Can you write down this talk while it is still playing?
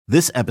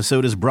This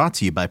episode is brought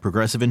to you by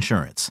Progressive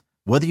Insurance.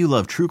 Whether you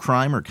love true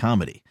crime or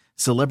comedy,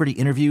 celebrity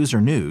interviews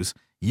or news,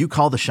 you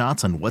call the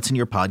shots on what's in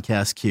your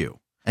podcast queue.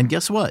 And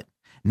guess what?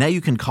 Now you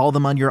can call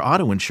them on your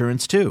auto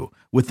insurance too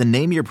with the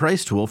Name Your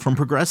Price tool from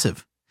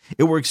Progressive.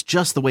 It works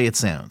just the way it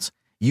sounds.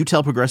 You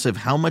tell Progressive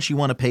how much you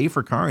want to pay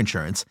for car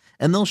insurance,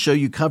 and they'll show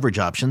you coverage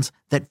options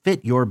that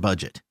fit your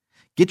budget.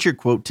 Get your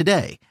quote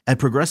today at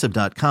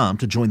Progressive.com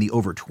to join the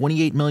over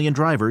 28 million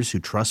drivers who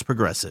trust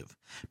Progressive.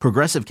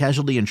 Progressive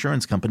Casualty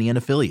Insurance Company and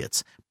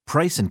Affiliates.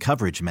 Price and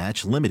coverage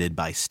match limited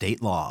by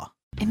state law.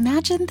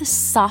 Imagine the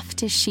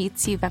softest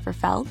sheets you've ever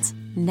felt.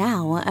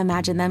 Now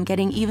imagine them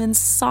getting even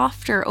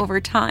softer over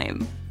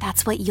time.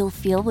 That's what you'll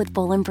feel with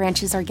Boll &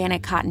 Branch's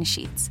organic cotton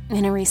sheets.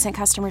 In a recent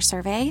customer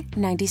survey,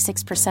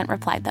 96%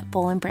 replied that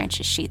Boll &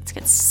 Branch's sheets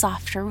get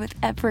softer with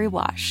every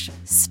wash.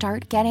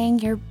 Start getting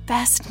your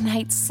best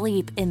night's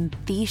sleep in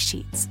these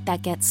sheets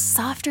that get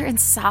softer and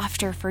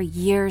softer for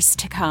years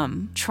to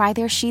come. Try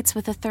their sheets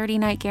with a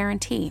 30-night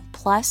guarantee,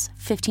 plus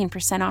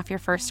 15% off your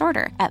first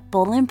order at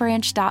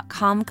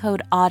bollandbranch.com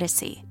code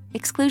ODYSSEY.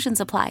 Exclusions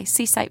apply.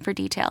 See site for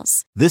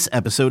details. This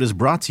episode is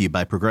brought to you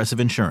by Progressive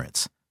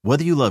Insurance.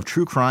 Whether you love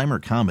true crime or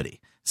comedy,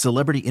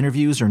 celebrity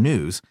interviews or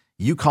news,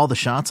 you call the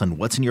shots on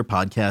what's in your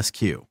podcast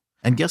queue.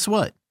 And guess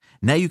what?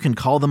 Now you can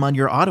call them on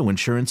your auto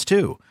insurance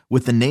too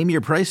with the Name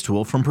Your Price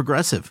tool from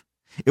Progressive.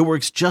 It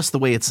works just the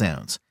way it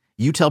sounds.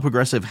 You tell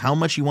Progressive how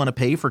much you want to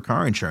pay for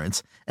car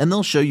insurance, and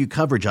they'll show you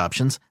coverage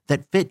options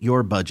that fit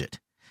your budget.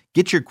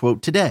 Get your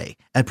quote today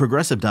at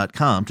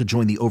Progressive.com to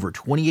join the over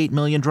 28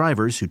 million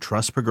drivers who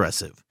trust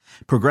Progressive.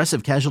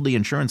 Progressive Casualty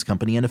Insurance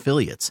Company and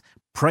Affiliates.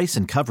 Price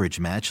and coverage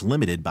match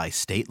limited by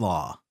state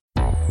law.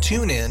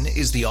 TuneIn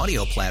is the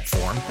audio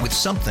platform with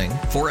something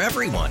for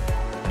everyone.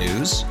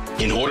 News.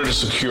 In order to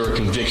secure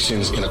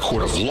convictions in a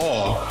court of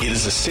law, it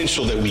is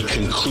essential that we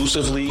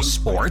conclusively.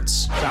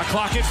 Sports. Shot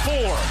clock at 4.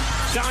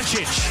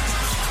 Doncic.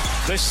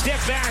 The step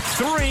back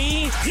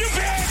 3. You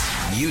bet.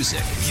 Music.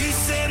 You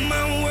set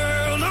my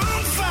world on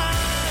fire.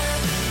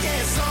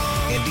 Yes,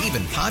 and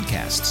even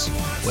podcasts.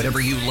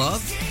 Whatever you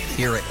love,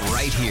 hear it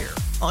right here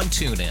on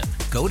TuneIn.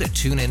 Go to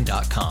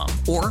TuneIn.com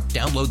or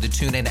download the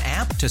TuneIn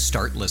app to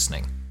start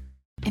listening.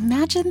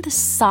 Imagine the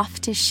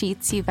softest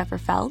sheets you've ever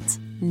felt.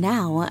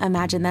 Now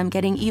imagine them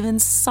getting even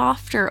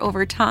softer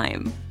over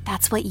time.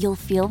 That's what you'll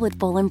feel with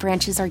Boll &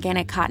 Branch's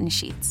organic cotton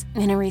sheets.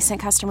 In a recent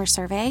customer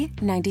survey,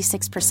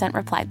 96%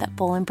 replied that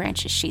Boll &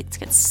 Branch's sheets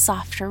get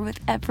softer with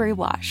every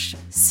wash.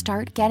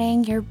 Start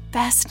getting your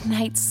best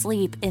night's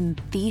sleep in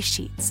these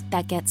sheets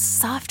that get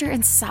softer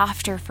and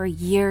softer for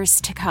years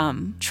to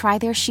come. Try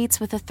their sheets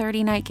with a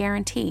 30-night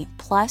guarantee,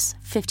 plus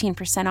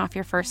 15% off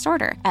your first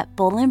order at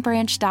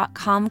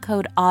bollandbranch.com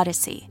code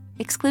ODYSSEY.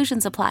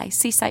 Exclusions apply.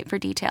 See site for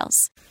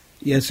details.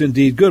 Yes,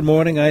 indeed. Good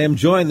morning. I am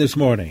joined this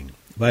morning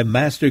by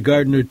Master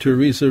Gardener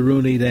Teresa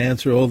Rooney to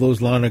answer all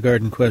those lawn and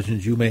garden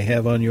questions you may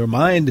have on your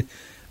mind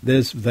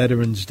this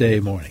Veterans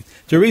Day morning.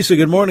 Teresa,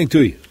 good morning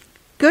to you.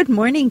 Good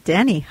morning,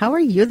 Danny. How are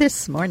you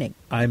this morning?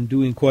 I'm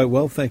doing quite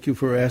well. Thank you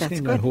for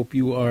asking. I hope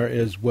you are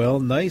as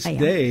well. Nice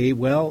day.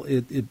 Well,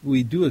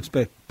 we do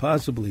expect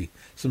possibly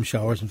some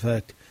showers. In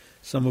fact,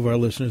 some of our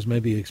listeners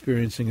may be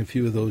experiencing a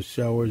few of those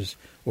showers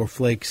or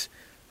flakes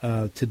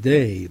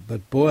today.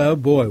 But boy, oh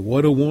boy,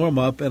 what a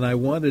warm-up. And I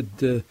wanted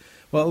to,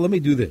 well, let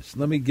me do this.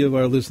 Let me give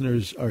our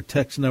listeners our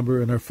text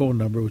number and our phone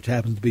number, which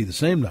happens to be the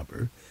same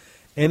number.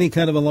 Any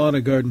kind of a lawn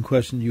or garden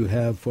question you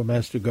have for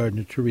Master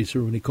Gardener Teresa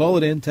Rooney, call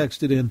it in,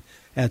 text it in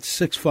at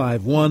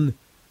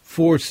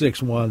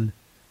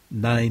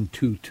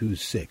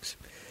 651-461-9226.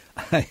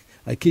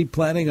 I keep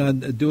planning on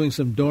doing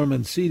some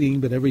dormant seeding,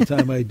 but every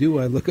time I do,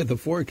 I look at the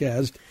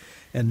forecast.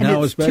 And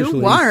now it's especially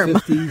too warm.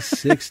 50,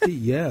 60,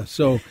 yeah.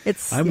 So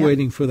I'm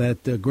waiting for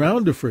that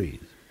ground to freeze.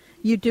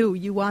 You do.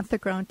 You want the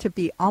ground to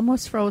be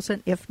almost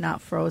frozen, if not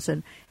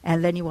frozen.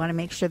 And then you want to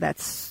make sure that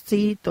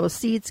those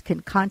seeds can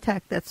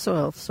contact that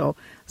soil. So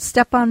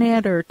step on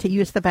it or to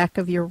use the back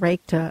of your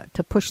rake to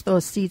push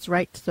those seeds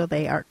right so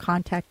they are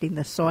contacting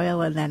the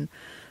soil. And then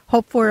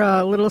hope for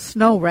a little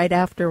snow right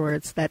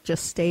afterwards that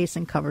just stays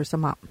and covers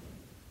them up.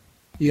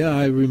 Yeah,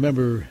 I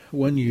remember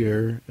one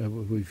year,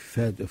 we've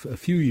had a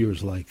few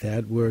years like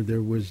that, where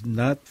there was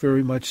not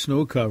very much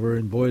snow cover,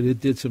 and boy, it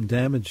did some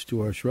damage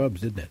to our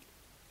shrubs, didn't it?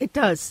 It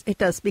does,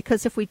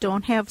 because if we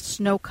don't have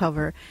snow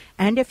cover,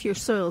 and if your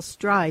soil's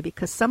dry,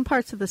 because some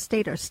parts of the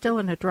state are still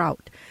in a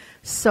drought,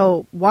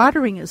 so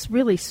watering is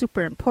really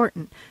super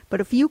important.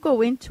 But if you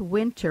go into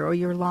winter, or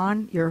your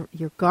lawn, your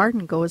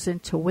garden goes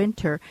into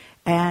winter,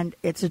 and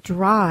it's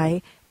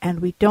dry, and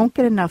we don't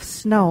get enough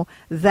snow,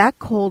 that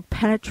cold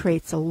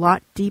penetrates a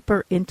lot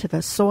deeper into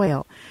the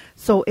soil.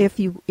 So if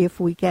your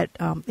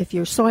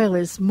soil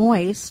is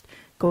moist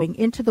going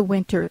into the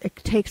winter, it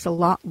takes a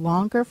lot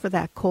longer for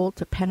that cold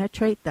to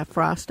penetrate, that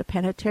frost to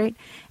penetrate.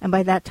 And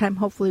by that time,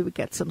 hopefully we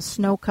get some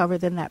snow cover,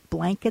 then that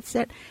blankets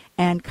it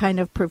and kind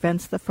of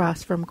prevents the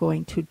frost from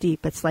going too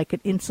deep. It's like an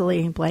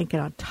insulating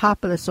blanket on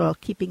top of the soil,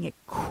 keeping it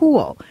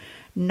cool,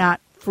 not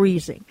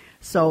freezing.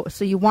 So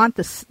you want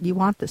the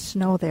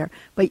snow there,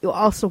 but you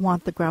also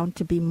want the ground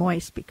to be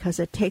moist because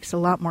it takes a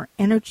lot more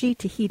energy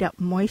to heat up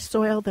moist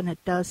soil than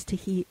it does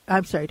to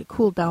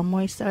cool down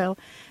moist soil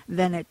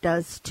than it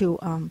does to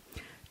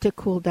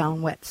cool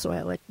down wet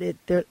soil.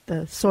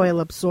 The soil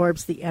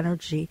absorbs the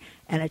energy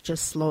and it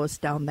just slows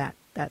down that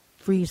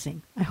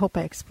freezing. I hope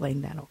I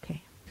explained that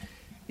okay.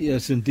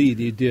 Yes, indeed,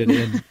 you did.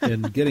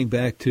 And getting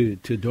back to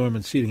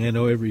dormant seeding, I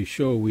know every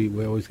show we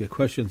always get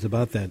questions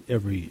about that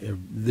every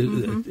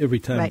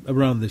time right.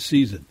 around this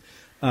season.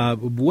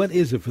 What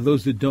is it, for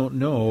those that don't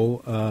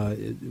know,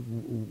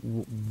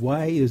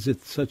 why is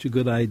it such a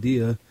good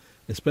idea,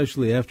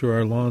 especially after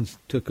our lawns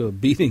took a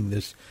beating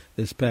this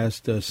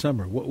past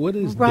summer? What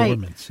is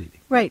dormant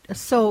seeding? Right.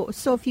 So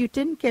if you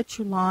didn't get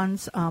your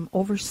lawns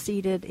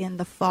overseeded in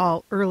the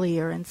fall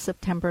earlier in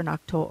September and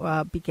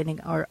October,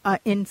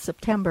 in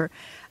September,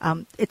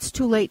 it's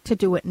too late to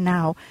do it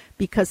now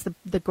because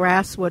the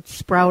grass would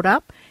sprout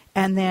up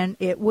and then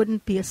it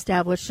wouldn't be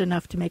established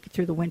enough to make it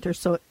through the winter,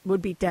 so it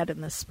would be dead in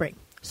the spring.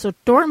 So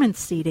dormant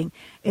seeding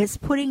is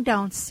putting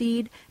down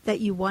seed that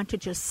you want to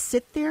just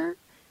sit there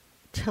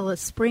till the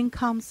spring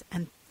comes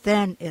and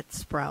then it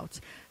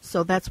sprouts.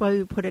 So that's why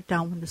we put it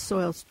down when the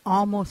soil's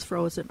almost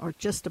frozen or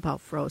just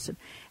about frozen.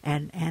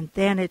 And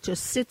then it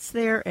just sits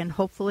there and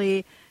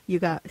hopefully you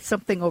got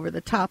something over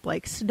the top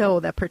like snow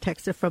that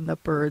protects it from the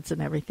birds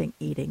and everything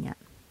eating it.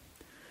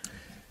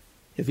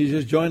 If you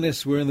just join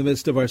us, we're in the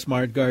midst of our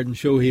Smart Garden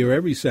show here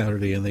every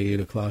Saturday in the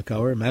 8 o'clock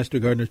hour. Master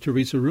Gardener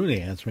Teresa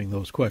Rooney answering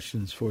those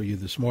questions for you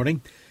this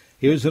morning.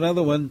 Here's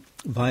another one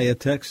via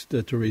text,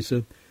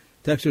 Teresa.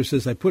 Texter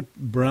says, I put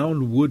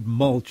brown wood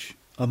mulch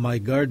on my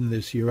garden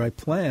this year. I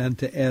plan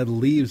to add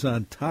leaves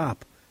on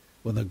top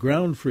when the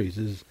ground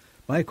freezes.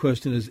 My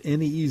question is,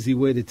 any easy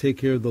way to take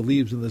care of the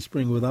leaves in the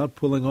spring without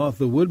pulling off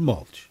the wood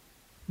mulch?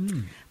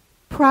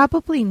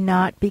 Probably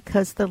not,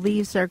 because the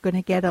leaves are going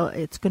to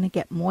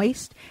get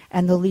moist,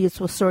 and the leaves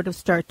will sort of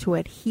start to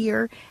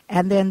adhere,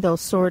 and then they'll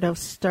sort of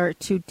start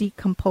to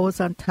decompose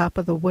on top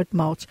of the wood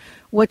mulch.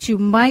 What you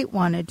might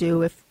want to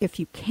do, if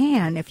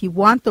you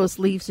want those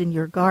leaves in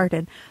your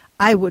garden,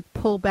 I would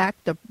pull back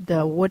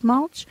the wood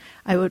mulch.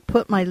 I would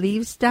put my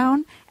leaves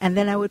down, and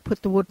then I would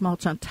put the wood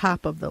mulch on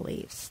top of the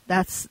leaves.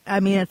 It's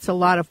a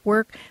lot of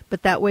work,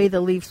 but that way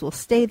the leaves will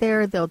stay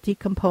there. They'll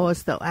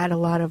decompose. They'll add a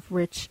lot of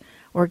rich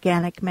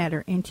organic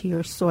matter into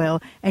your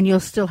soil, and you'll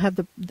still have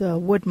the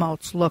wood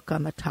mulch look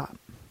on the top.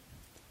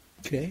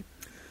 Okay.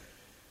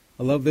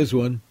 I love this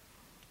one.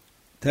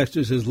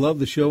 Texter says, love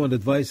the show and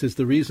advice is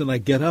the reason I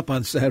get up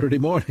on Saturday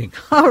morning.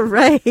 All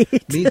right.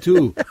 Me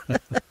too.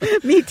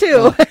 Me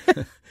too.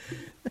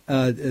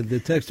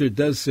 The texter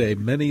does say,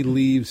 many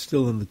leaves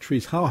still in the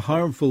trees. How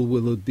harmful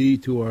will it be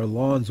to our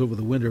lawns over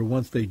the winter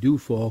once they do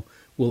fall?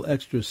 Will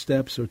extra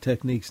steps or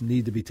techniques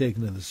need to be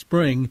taken in the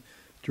spring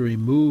to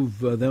remove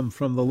them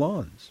from the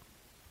lawns?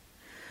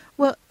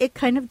 Well, it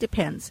kind of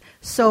depends.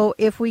 So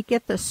if we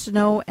get the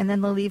snow and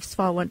then the leaves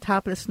fall on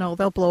top of the snow,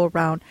 they'll blow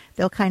around,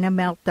 they'll kind of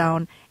melt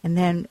down. And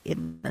then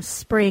in the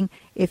spring,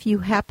 if you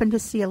happen to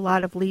see a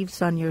lot of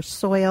leaves on your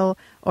soil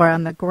or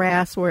on the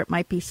grass where it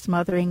might be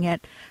smothering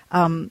it,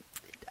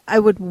 I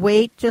would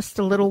wait just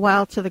a little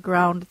while till the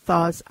ground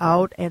thaws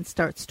out and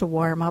starts to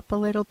warm up a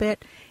little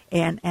bit.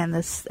 And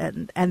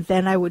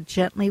then I would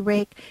gently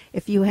rake.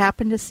 If you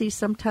happen to see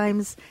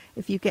sometimes,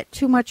 if you get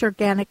too much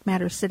organic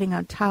matter sitting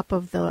on top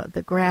of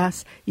the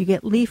grass, you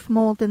get leaf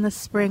mold in the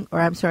spring,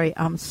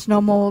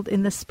 snow mold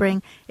in the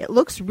spring. It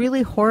looks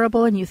really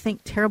horrible and you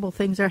think terrible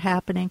things are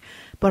happening,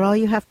 but all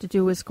you have to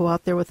do is go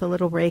out there with a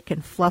little rake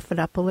and fluff it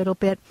up a little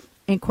bit.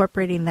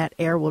 Incorporating that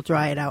air will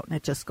dry it out and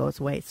it just goes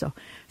away.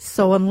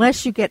 So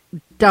unless you get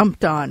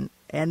dumped on,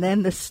 and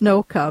then the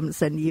snow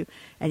comes, and you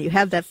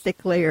have that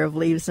thick layer of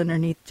leaves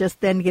underneath,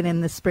 just then get in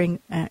the spring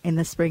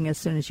as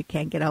soon as you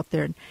can, get out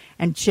there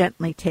and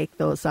gently take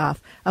those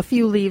off. A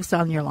few leaves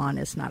on your lawn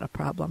is not a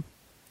problem.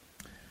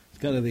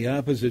 It's kind of the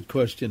opposite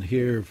question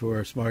here for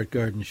our Smart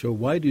Garden show.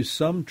 Why do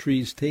some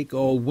trees take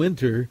all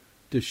winter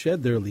to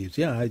shed their leaves?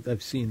 Yeah,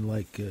 I've seen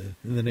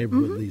in the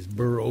neighborhood these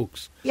bur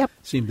oaks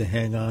seem to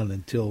hang on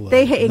until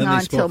they hang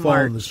on till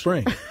March in the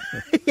spring.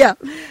 Yeah,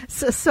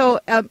 so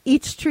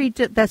each tree,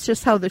 that's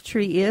just how the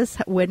tree is.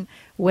 When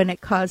it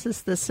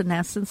causes the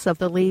senescence of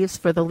the leaves,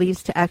 for the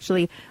leaves to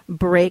actually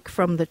break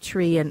from the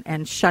tree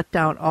and shut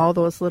down all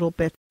those little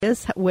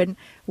bits, when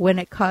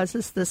it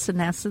causes the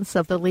senescence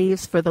of the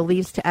leaves, for the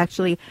leaves to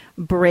actually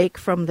break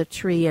from the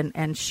tree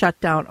and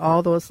shut down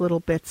all those little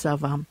bits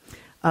of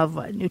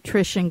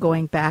nutrition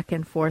going back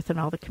and forth and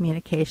all the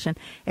communication.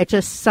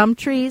 Some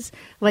trees,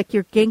 like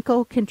your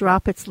ginkgo, can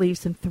drop its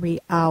leaves in 3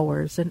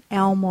 hours. An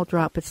elm will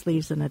drop its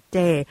leaves in a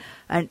day.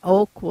 An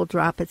oak will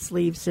drop its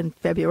leaves in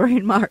February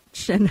and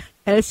March. And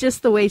it's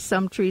just the way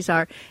some trees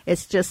are.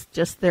 It's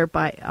just their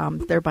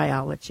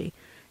biology.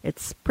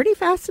 It's pretty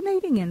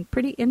fascinating and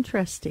pretty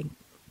interesting.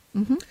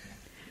 Mm-hmm.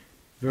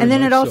 And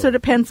then it also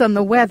depends on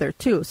the weather,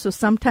 too. So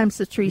sometimes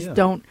the trees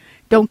don't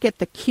don't get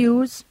the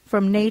cues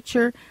from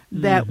nature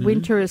that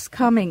winter is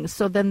coming,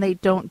 so then they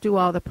don't do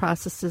all the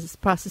processes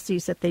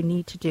that they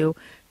need to do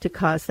to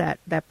cause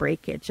that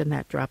breakage and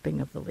that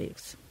dropping of the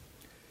leaves.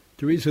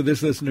 Teresa,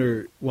 this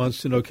listener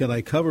wants to know, can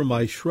I cover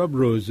my shrub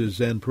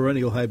roses and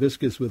perennial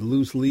hibiscus with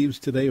loose leaves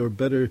today, or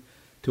better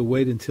to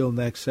wait until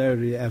next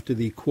Saturday after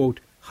the, quote,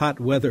 hot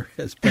weather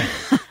has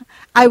passed?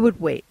 I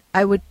would wait.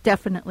 I would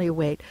definitely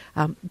wait.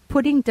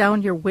 Putting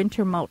down your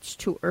winter mulch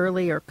too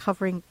early or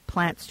covering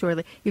plants too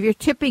early. If you're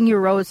tipping your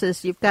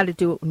roses, you've got to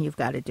do it when you've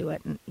got to do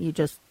it, and you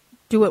just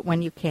do it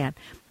when you can.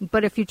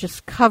 But if you're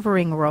just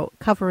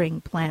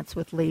covering plants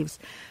with leaves,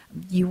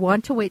 you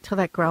want to wait till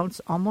that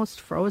ground's almost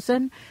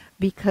frozen,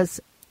 because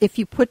if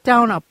you put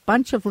down a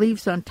bunch of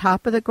leaves on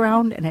top of the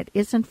ground and it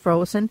isn't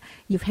frozen,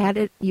 you've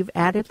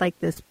added like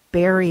this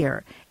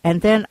barrier,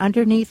 and then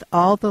underneath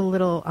all the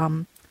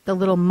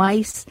little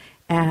mice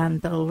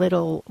and the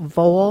little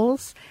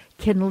voles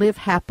can live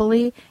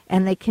happily,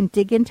 and they can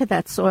dig into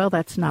that soil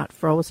that's not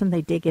frozen.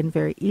 They dig in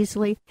very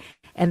easily,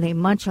 and they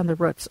munch on the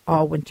roots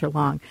all winter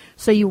long.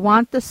 So you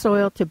want the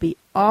soil to be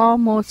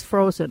almost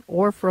frozen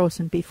or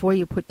frozen before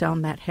you put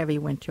down that heavy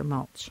winter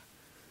mulch.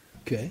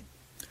 Okay.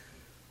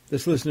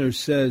 This listener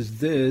says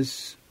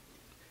this: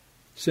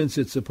 since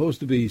it's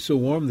supposed to be so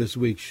warm this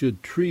week,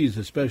 should trees,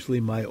 especially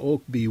my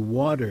oak, be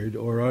watered,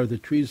 or are the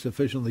trees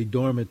sufficiently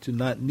dormant to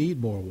not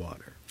need more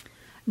water?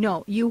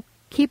 No, you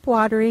keep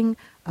watering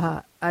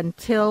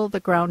until the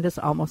ground is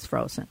almost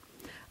frozen.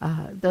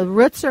 The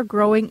roots are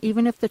growing,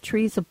 even if the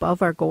trees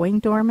above are going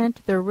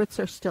dormant, their roots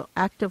are still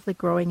actively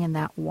growing in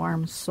that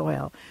warm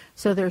soil.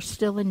 So they're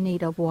still in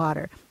need of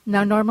water.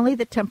 Now, normally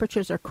the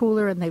temperatures are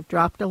cooler and they've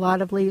dropped a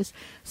lot of leaves,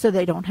 so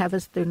they're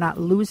not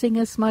losing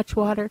as much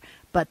water,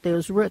 but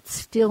those roots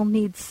still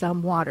need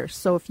some water.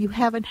 So if you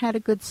haven't had a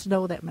good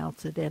snow that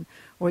melts it in,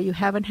 or you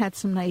haven't had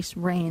some nice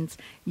rains,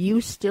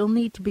 you still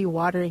need to be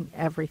watering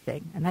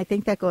everything. And I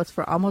think that goes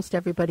for almost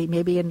everybody.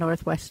 Maybe in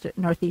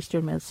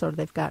northeastern Minnesota,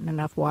 they've gotten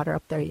enough water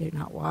up there, you're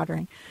not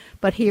watering.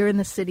 But here in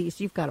the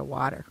cities, you've got to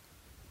water.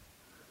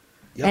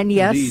 Yep, and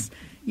yes, indeed.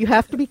 You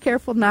have to be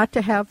careful not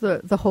to have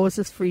the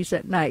hoses freeze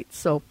at night.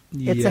 So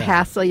it's a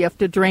hassle. You have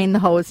to drain the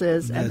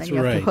hoses, and then you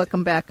have to hook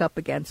them back up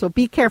again. So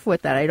be careful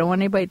with that. I don't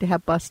want anybody to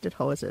have busted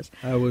hoses.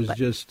 I was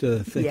just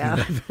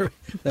thinking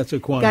that's a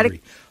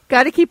quandary.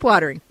 Got to keep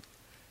watering.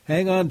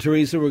 Hang on,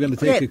 Teresa. We're going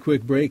to take a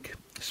quick break.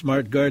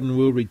 Smart Garden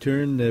will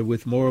return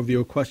with more of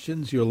your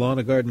questions, your lawn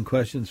and garden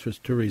questions for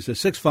Teresa.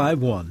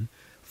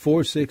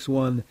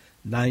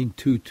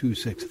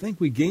 651-461-9226. I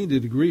think we gained a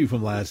degree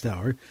from last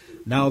hour.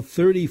 Now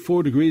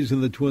 34 degrees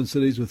in the Twin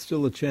Cities with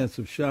still a chance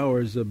of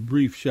showers,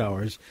 brief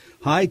showers.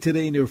 High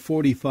today near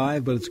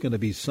 45, but it's going to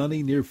be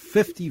sunny near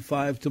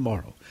 55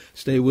 tomorrow.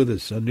 Stay with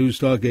us on News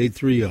Talk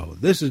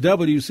 830. This is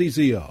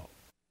WCCO.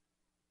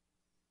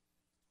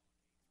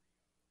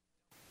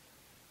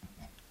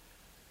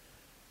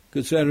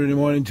 Good Saturday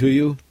morning to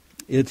you.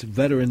 It's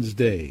Veterans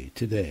Day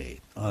today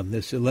on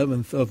this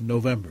 11th of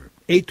November.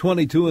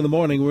 8:22 in the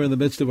morning. We're in the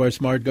midst of our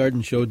Smart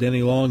Garden Show.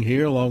 Denny Long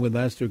here, along with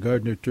Master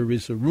Gardener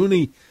Teresa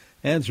Rooney,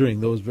 answering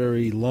those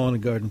very lawn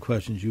and garden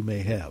questions you may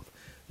have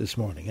this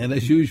morning. And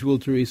as usual,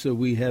 Teresa,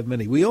 we have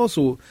many. We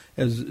also,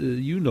 as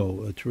you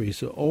know,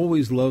 Teresa,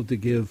 always love to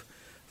give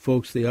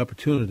folks the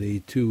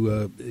opportunity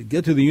to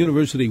get to the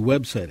university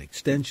website,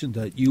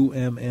 ext.umn.edu.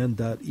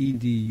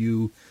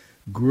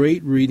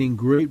 Great reading,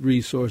 great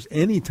resource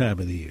any time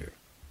of the year.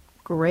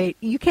 Great.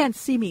 You can't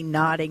see me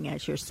nodding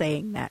as you're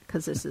saying that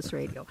because this is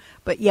radio.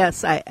 But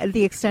yes,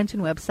 the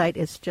Extension website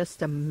is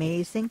just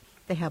amazing.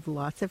 They have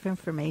lots of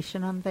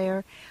information on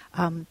there.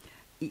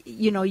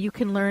 You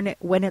can learn it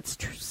when it's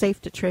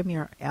safe to trim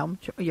your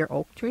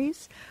oak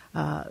trees.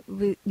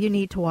 You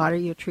need to water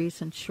your trees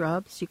and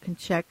shrubs. You can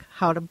check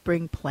how to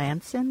bring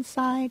plants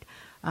inside.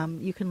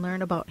 You can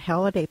learn about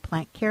holiday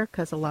plant care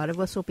because a lot of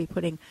us will be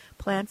putting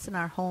plants in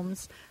our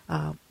homes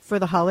for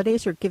the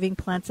holidays or giving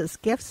plants as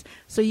gifts.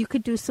 So you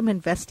could do some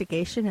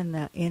investigation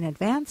in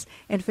advance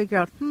and figure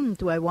out,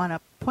 do I want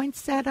a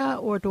poinsettia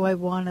or do I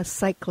want a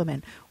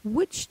cyclamen?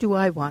 Which do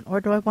I want?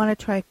 Or do I want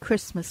to try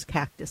Christmas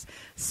cactus?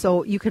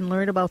 So you can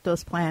learn about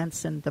those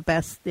plants, and the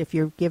best, if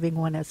you're giving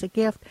one as a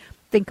gift,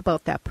 think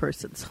about that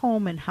person's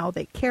home and how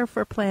they care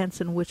for plants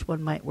and which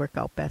one might work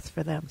out best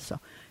for them. So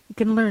you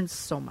can learn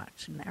so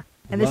much in there.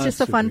 And it's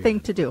just a fun thing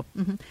to do,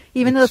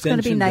 even though it's going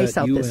to be nice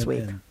out this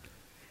week.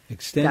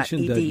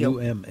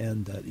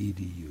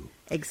 Extension.umn.edu.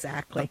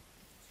 Exactly.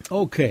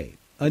 Okay.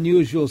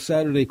 Unusual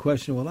Saturday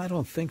question. Well, I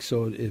don't think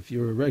so. If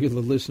you're a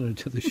regular listener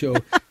to the show,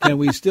 can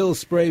we still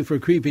spray for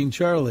Creeping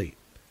Charlie?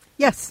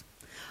 Yes.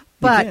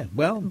 But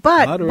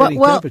moderating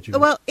temperature.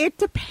 Well, it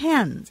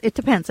depends. It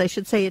depends. I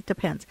should say it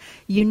depends.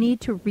 You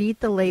need to read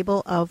the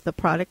label of the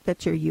product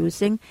that you're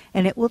using,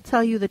 and it will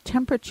tell you the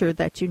temperature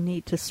that you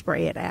need to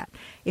spray it at.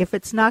 If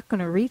it's not going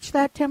to reach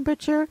that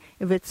temperature,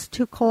 if it's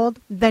too cold,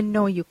 then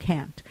no, you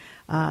can't.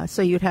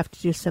 So you'd have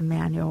to do some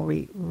manual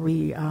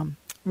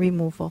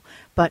removal.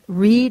 But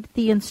read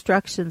the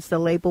instructions. The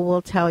label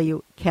will tell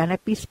you, can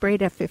it be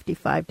sprayed at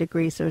 55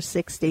 degrees or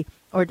 60,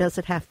 or does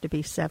it have to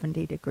be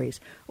 70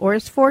 degrees? Or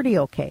is 40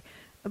 okay?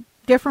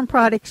 different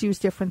products use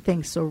different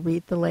things, so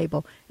read the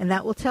label, and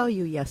that will tell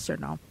you yes or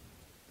no.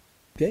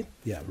 Okay?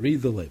 Yeah,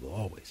 read the label,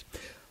 always.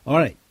 All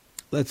right.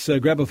 Let's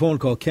grab a phone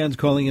call. Ken's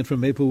calling in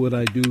from Maplewood,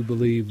 I do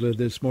believe,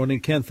 this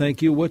morning. Ken,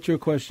 thank you. What's your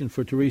question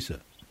for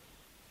Teresa?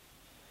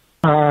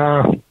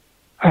 I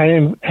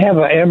have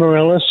an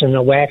amaryllis in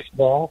a wax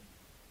ball,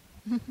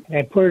 and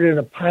I put it in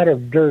a pot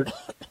of dirt,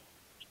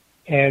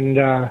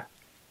 and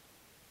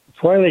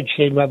foliage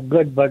came up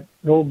good, but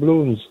no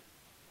blooms.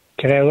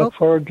 Can I look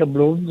forward to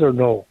blooms or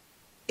no?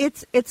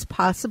 It's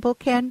possible,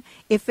 Ken,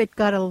 if it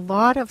got a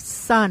lot of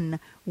sun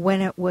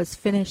when it was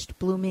finished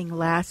blooming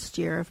last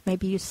year. If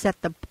maybe you set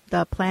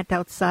the plant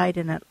outside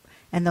and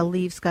the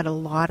leaves got a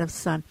lot of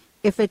sun.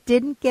 If it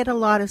didn't get a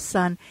lot of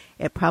sun,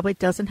 it probably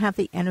doesn't have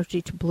the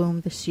energy to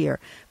bloom this year.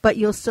 But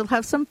you'll still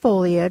have some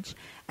foliage,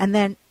 and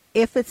then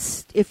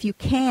if you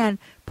can,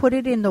 put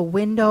it in the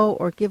window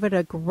or give it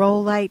a grow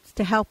light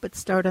to help it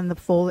start on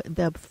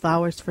the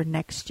flowers for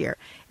next year.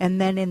 And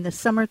then in the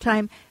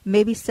summertime,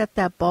 maybe set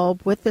that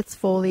bulb with its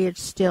foliage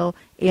still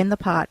in the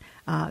pot.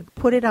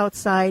 Put it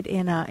outside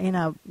in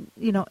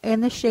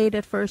the shade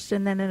at first,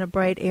 and then in a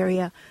bright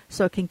area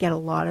so it can get a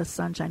lot of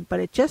sunshine. But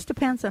it just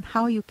depends on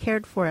how you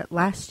cared for it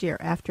last year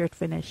after it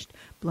finished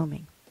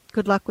blooming.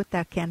 Good luck with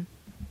that, Ken.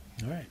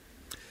 All right.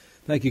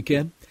 Thank you,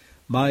 Ken.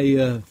 My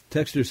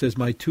texter says,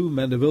 my 2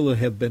 mandevilla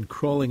have been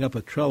crawling up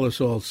a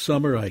trellis all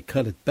summer. I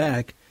cut it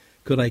back.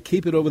 Could I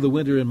keep it over the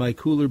winter in my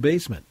cooler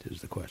basement,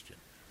 is the question.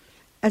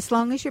 As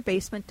long as your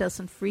basement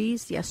doesn't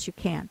freeze, yes, you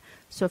can.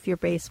 So if your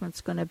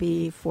basement's going to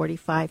be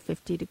 45,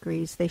 50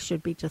 degrees, they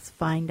should be just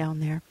fine down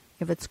there.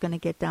 If it's going to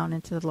get down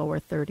into the lower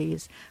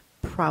 30s,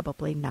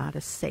 probably not a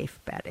safe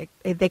bet.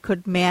 They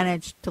could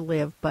manage to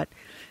live, but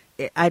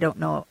I don't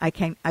know. I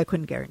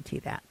couldn't guarantee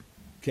that.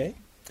 Okay.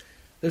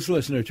 This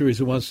listener,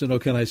 Teresa, wants to know,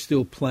 can I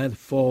still plant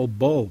fall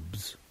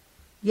bulbs?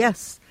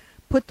 Yes.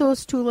 Put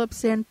those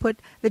tulips in.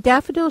 The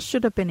daffodils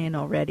should have been in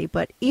already,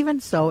 but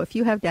even so, if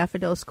you have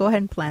daffodils, go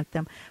ahead and plant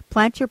them.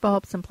 Plant your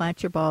bulbs and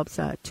plant your bulbs.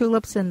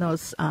 Tulips and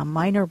those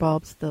minor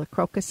bulbs, the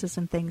crocuses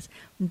and things,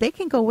 they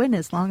can go in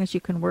as long as you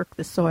can work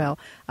the soil.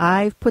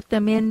 I've put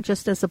them in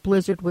just as a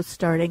blizzard was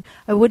starting.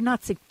 I would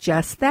not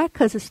suggest that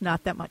because it's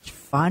not that much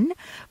fun,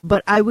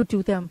 but I would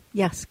do them.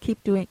 Yes, keep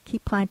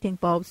planting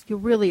bulbs. You'll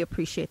really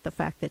appreciate the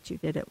fact that you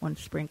did it when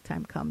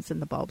springtime comes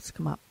and the bulbs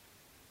come up.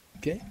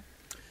 Okay.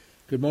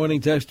 Good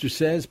morning, texter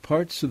says,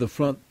 parts of the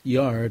front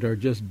yard are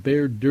just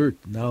bare dirt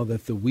now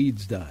that the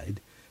weeds died.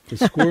 The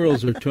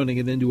squirrels are turning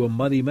it into a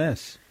muddy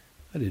mess.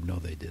 I didn't know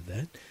they did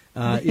that.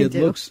 It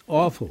looks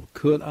awful.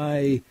 Could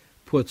I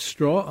put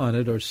straw on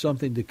it or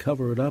something to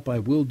cover it up? I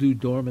will do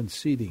dormant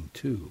seeding,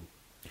 too.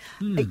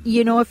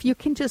 If you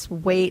can just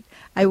wait,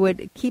 I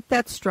would keep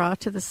that straw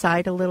to the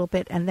side a little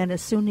bit, and then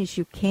as soon as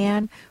you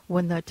can,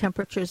 when the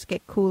temperatures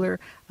get cooler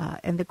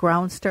and the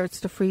ground starts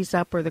to freeze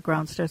up or the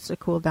ground starts to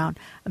cool down,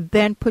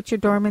 then put your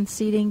dormant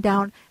seeding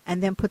down,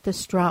 and then put the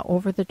straw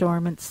over the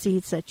dormant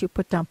seeds that you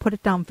put down. Put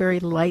it down very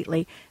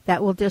lightly.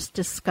 That will just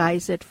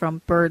disguise it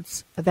from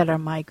birds that are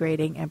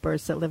migrating and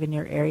birds that live in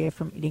your area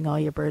from eating all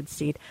your bird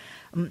seed.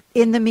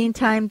 In the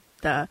meantime,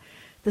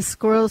 the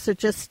squirrels are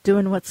just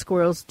doing what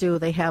squirrels do.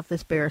 They have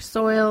this bare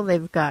soil.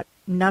 They've got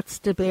nuts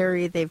to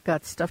bury. They've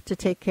got stuff to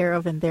take care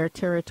of in their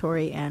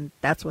territory, and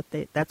that's what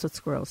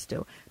squirrels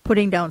do.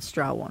 Putting down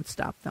straw won't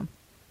stop them.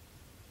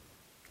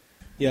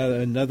 Yeah,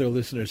 another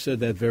listener said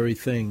that very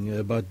thing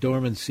about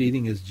dormant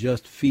seeding is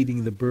just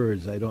feeding the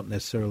birds. I don't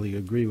necessarily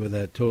agree with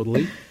that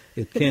totally.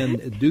 It can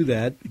do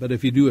that, but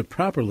if you do it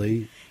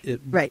properly,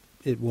 it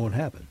won't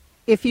happen.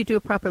 If you do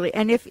it properly,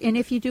 and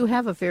if you do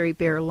have a very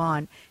bare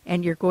lawn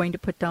and you're going to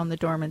put down the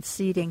dormant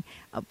seeding,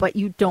 but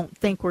you don't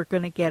think we're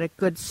going to get a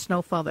good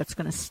snowfall that's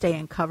going to stay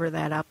and cover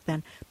that up,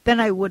 then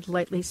I would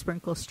lightly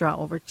sprinkle straw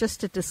over just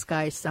to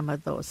disguise some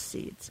of those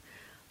seeds.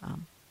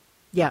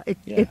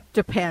 It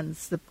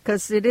depends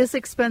because it is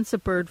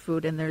expensive bird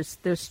food, and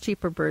there's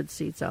cheaper bird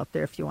seeds out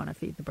there if you want to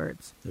feed the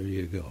birds. There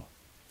you go.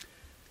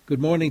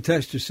 Good morning,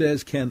 texter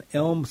says, can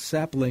elm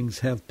saplings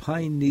have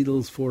pine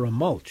needles for a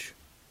mulch?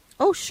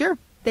 Oh, sure.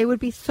 They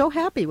would be so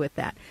happy with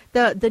that.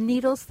 The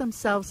needles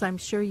themselves, I'm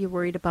sure you're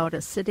worried about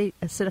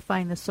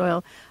acidifying the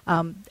soil.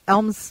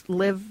 Elms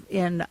live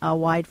in a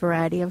wide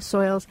variety of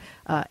soils,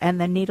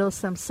 and the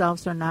needles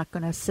themselves are not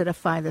going to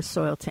acidify the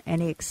soil to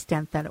any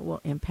extent that it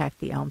will impact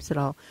the elms at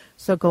all.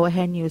 So go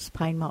ahead and use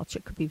pine mulch.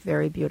 It could be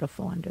very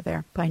beautiful under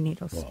there, pine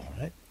needles. All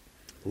right.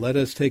 Let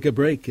us take a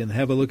break and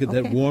have a look at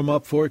that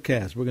warm-up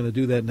forecast. We're going to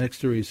do that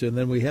next, Teresa, and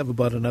then we have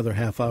about another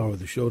half hour of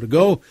the show to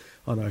go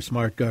on our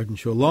Smart Garden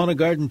Show. Lawn and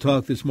Garden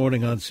Talk this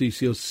morning on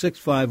CCO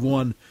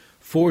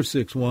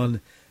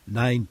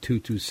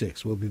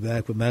 651-461-9226. We'll be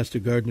back with Master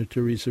Gardener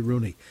Teresa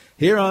Rooney.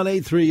 Here on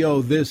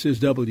 830, this is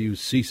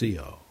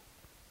WCCO.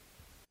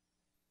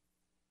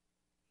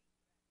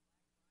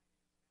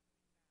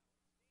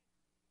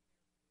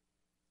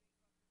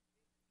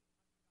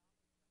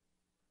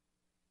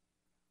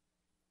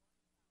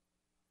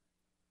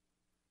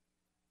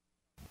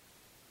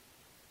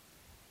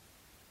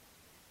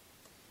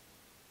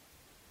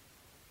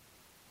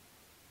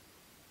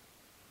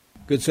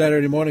 Good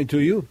Saturday morning to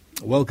you.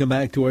 Welcome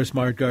back to our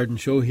Smart Garden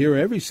Show here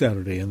every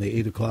Saturday in the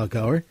 8 o'clock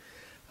hour.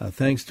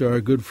 Thanks to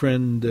our good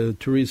friend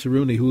Teresa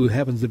Rooney, who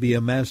happens to be a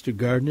master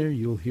gardener.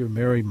 You'll hear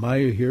Mary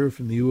Meyer here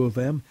from the U of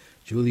M,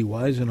 Julie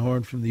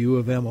Weisenhorn from the U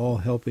of M, all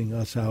helping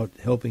us out,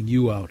 helping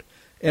you out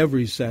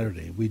every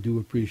Saturday. We do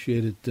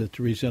appreciate it,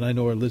 Teresa, and I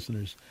know our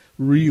listeners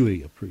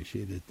really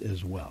appreciate it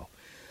as well.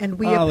 And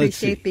we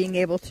appreciate being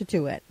able to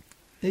do it.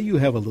 You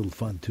have a little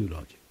fun too,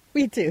 don't you?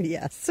 We do,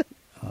 yes.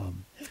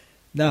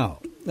 Now,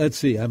 let's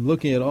see. I'm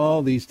looking at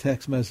all these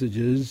text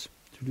messages.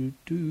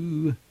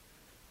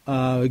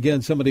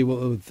 Again, somebody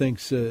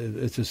thinks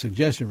it's a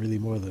suggestion really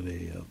more than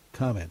a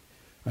comment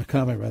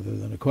rather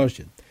than a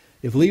question.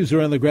 If leaves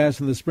are on the grass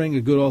in the spring,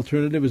 a good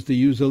alternative is to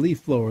use a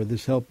leaf blower.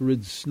 This helps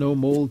rid snow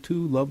mold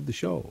too. Love the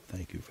show.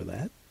 Thank you for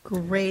that.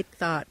 Great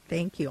thought.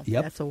 Thank you.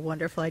 Yep. That's a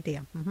wonderful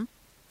idea.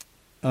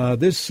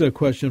 This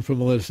question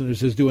from a listener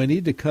says, do I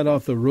need to cut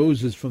off the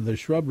roses from the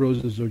shrub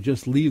roses or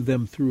just leave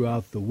them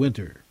throughout the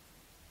winter?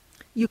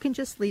 You can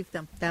just leave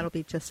them. That'll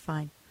be just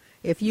fine.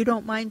 If you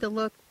don't mind the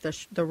look,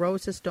 the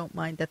roses don't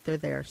mind that they're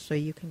there, so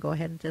you can go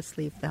ahead and just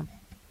leave them.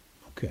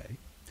 Okay.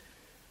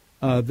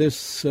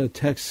 This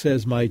text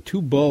says, my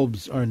 2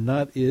 bulbs are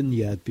not in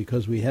yet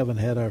because we haven't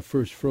had our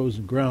first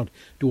frozen ground.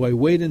 Do I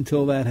wait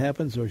until that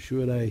happens, or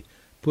should I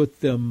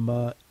put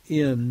them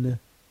in?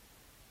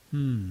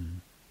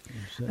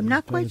 I'm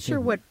not quite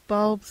sure what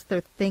bulbs they're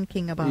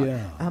thinking about.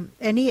 Yeah.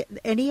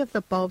 Any of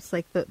the bulbs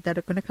that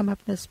are going to come up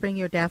in the spring,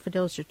 your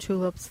daffodils, your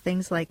tulips,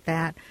 things like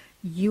that,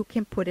 you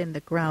can put in the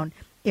ground.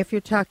 If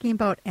you're talking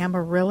about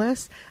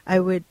amaryllis,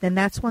 then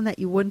that's one that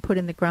you wouldn't put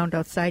in the ground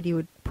outside. You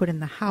would put in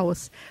the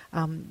house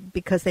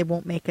because they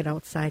won't make it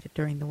outside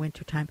during the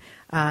wintertime.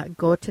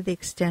 Go to the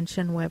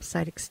extension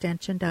website,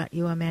 ext.umn.edu,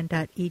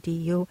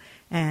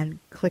 and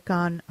click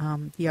on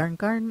the Yarn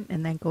Garden,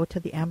 and then go to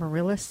the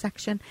amaryllis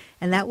section,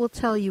 and that will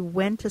tell you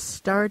when to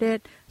start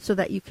it so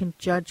that you can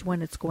judge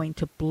when it's going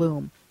to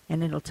bloom,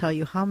 and it'll tell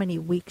you how many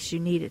weeks you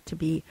need it to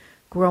be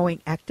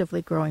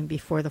actively growing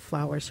before the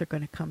flowers are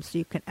going to come, so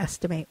you can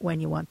estimate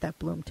when you want that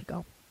bloom to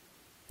go.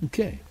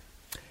 Okay.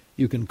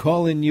 You can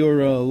call in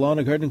your lawn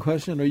and garden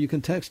question, or you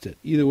can text it.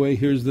 Either way,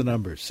 here's the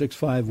number,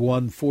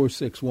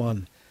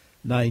 651-461-9226.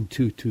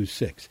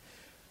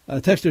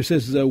 Texter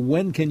says,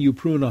 when can you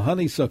prune a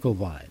honeysuckle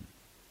vine?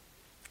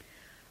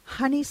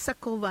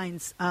 Honeysuckle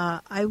vines,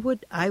 I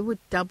would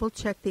double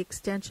check the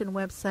extension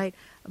website,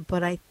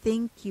 but I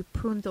think you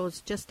prune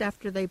those just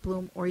after they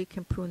bloom, or you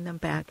can prune them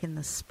back in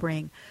the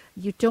spring.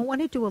 You don't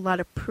want to do a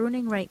lot of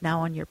pruning right now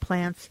on your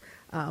plants,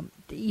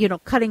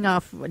 cutting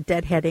off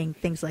deadheading,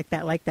 things like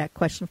that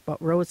question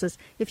about roses.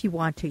 If you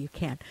want to, you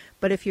can.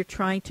 But if you're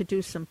trying to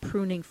do some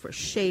pruning for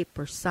shape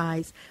or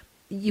size,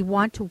 you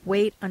want to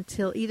wait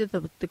until either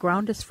the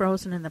ground is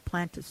frozen and the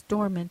plant is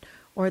dormant,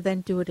 or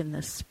then do it in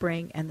the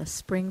spring. And the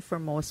spring for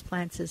most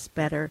plants is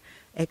better,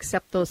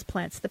 except those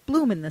plants that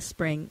bloom in the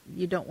spring.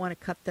 You don't want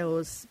to cut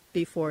those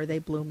before they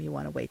bloom. You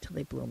want to wait till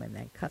they bloom and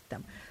then cut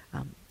them.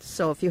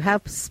 So if you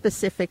have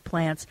specific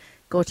plants,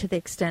 go to the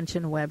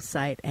extension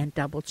website and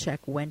double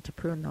check when to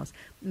prune those.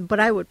 But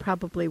I would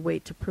probably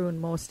wait to prune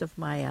most of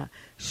my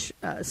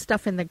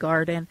stuff in the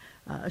garden,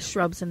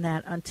 shrubs and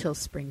that, until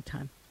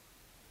springtime.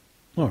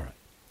 All right.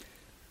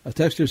 A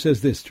texter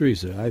says this,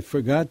 Teresa, I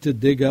forgot to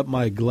dig up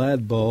my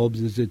glad bulbs.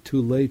 Is it too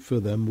late for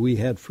them? We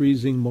had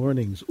freezing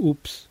mornings.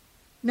 Oops.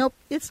 Nope,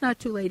 it's not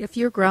too late. If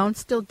your ground's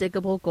still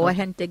diggable, go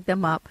ahead and dig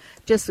them up.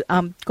 Just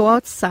go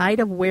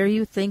outside of where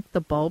you think the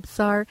bulbs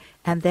are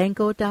and then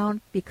go down,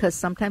 because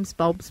sometimes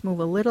bulbs move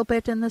a little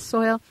bit in the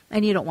soil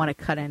and you don't want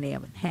to cut any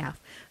of them in half.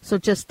 So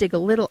just dig a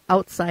little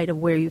outside of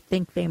where you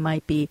think they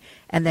might be,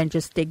 and then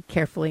just dig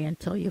carefully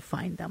until you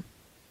find them.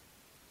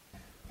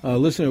 A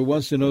listener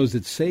wants to know, is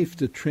it safe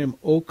to trim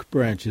oak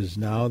branches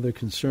now? They're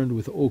concerned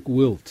with oak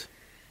wilt.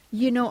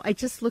 I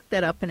just looked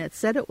that up, and it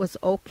said it was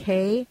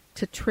okay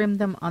to trim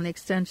them on the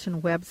extension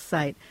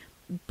website.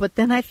 But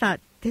then I thought,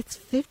 it's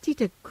 50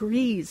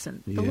 degrees,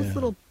 and those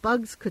little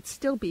bugs could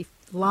still be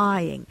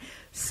flying.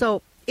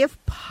 So if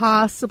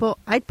possible,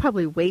 I'd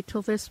probably wait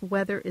till this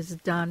weather is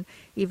done.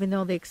 Even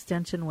though the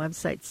extension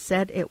website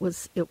said it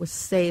was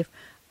safe,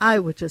 I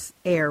would just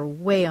err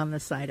way on the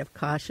side of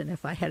caution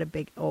if I had a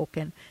big oak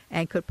and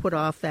could put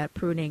off that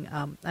pruning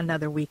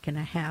another week and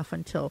a half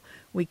until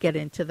we get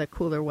into the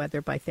cooler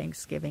weather by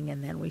Thanksgiving,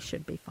 and then we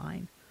should be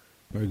fine.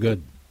 Very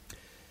good.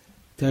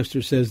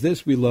 Texter says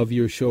this, we love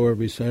your show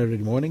every Saturday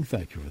morning.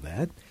 Thank you for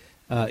that.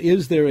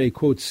 Is there a,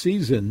 quote,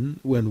 season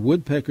when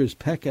woodpeckers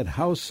peck at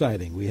house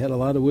siding? We had a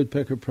lot of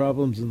woodpecker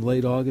problems in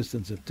late August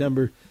and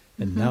September,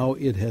 and now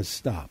it has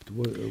stopped.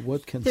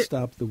 What can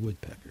stop the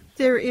woodpeckers?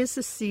 There is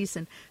a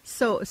season.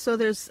 So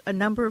there's a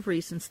number of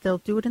reasons. They'll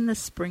do it in the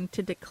spring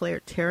to declare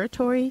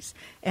territories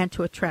and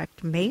to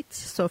attract mates.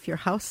 So if your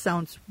house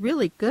sounds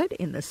really good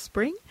in the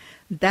spring,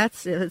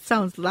 it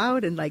sounds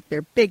loud and like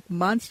they're big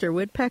monster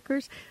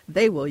woodpeckers.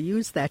 They will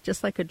use that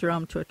just like a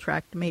drum to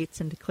attract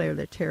mates and declare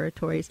their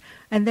territories.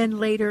 And then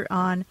later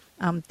on,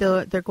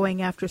 they're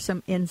going after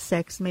some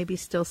insects, maybe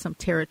still some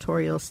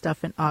territorial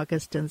stuff in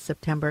August and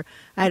September.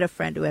 I had a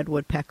friend who had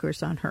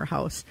woodpeckers on her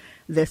house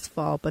this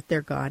fall, but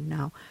they're gone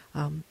now.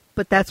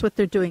 But that's what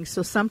they're doing.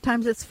 So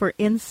sometimes it's for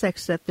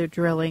insects that they're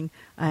drilling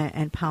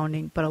and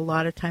pounding, but a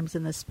lot of times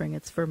in the spring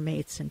it's for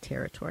mates and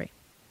territory.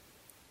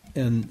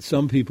 And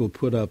some people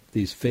put up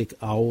these fake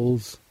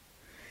owls,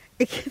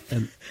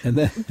 and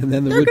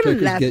then the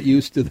woodpeckers get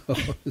used to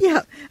those.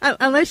 Yeah,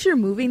 unless you're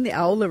moving the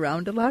owl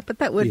around a lot. But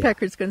that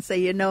woodpecker's going to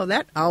say,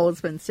 that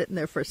owl's been sitting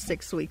there for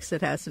 6 weeks.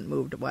 It hasn't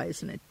moved. Why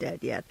isn't it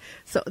dead yet?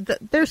 So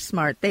they're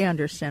smart. They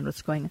understand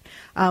what's going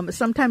on.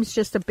 Sometimes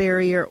just a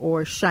barrier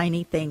or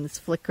shiny things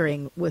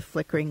flickering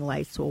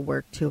lights will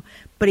work too.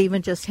 But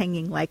even just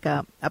hanging like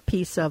a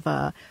piece of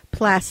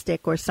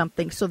plastic or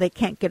something so they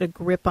can't get a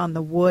grip on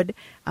the wood,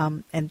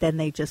 and then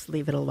they just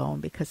leave it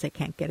alone because they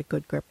can't get a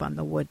good grip on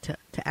the wood to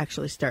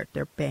actually start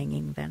their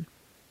banging then.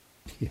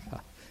 Yeah,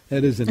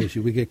 that is an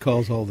issue. We get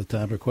calls all the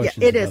time or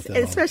questions it about is, that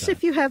all especially the time.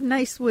 if you have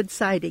nice wood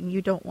siding.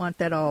 You don't want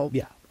that all.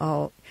 Yeah.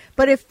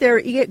 But if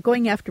they're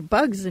going after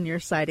bugs in your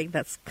siding,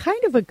 that's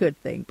kind of a good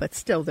thing. But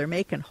still, they're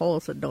making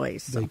holes of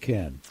noise. So. They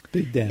can.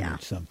 Big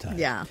damage sometimes.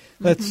 Yeah.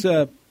 Let's,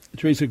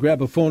 Teresa,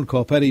 grab a phone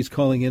call. Patty's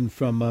calling in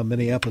from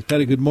Minneapolis.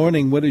 Patty, good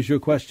morning. What is your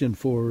question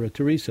for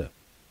Teresa?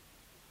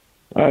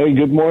 Hi,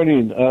 good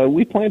morning.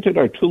 We planted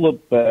our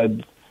tulip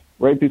bed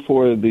right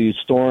before the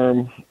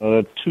storm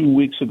 2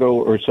 weeks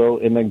ago or so,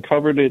 and then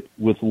covered it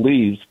with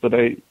leaves. But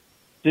I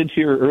did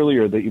hear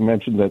earlier that you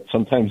mentioned that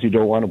sometimes you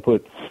don't want to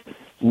put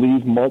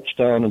leaf mulch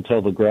down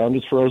until the ground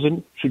is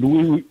frozen. Should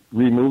we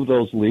remove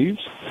those leaves?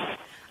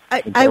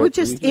 I would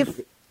just,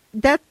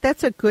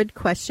 that's a good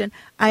question.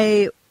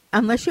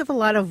 Unless you have a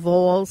lot of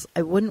voles,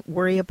 I wouldn't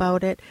worry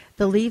about it.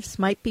 The leaves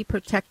might be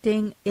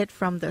protecting it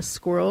from the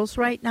squirrels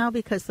right now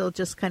because they'll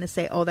just kind of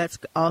say, oh, that's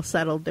all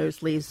settled.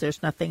 There's leaves.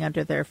 There's nothing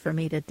under there for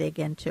me to dig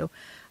into.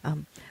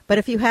 But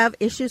if you have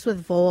issues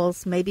with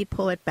voles, maybe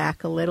pull it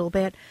back a little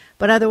bit.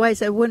 But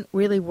otherwise, I wouldn't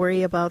really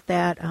worry about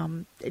that.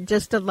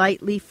 Just a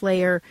light leaf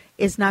layer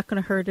is not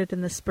going to hurt it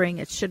in the spring.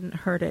 It shouldn't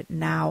hurt it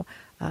now.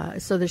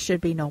 So there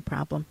should be no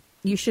problem.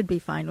 You should be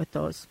fine with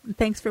those.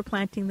 Thanks for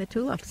planting the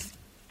tulips.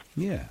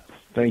 Yeah.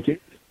 Thank you.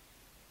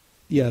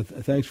 Yeah,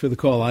 thanks for the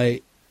call. I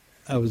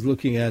was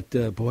looking at,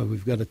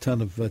 we've got a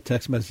ton of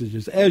text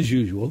messages, as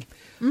usual.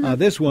 Mm-hmm.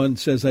 This one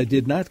says, I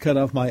did not cut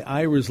off my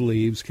iris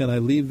leaves. Can I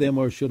leave them,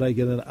 or should I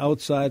get an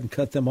outside and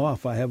cut them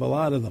off? I have a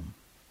lot of them.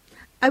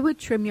 I would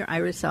trim your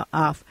iris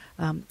off.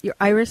 Your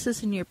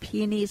irises and your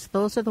peonies,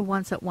 those are the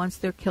ones that once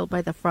they're killed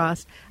by the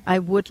frost, I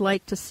would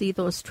like to see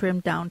those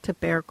trimmed down to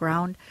bare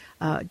ground,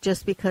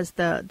 just because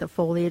the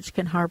foliage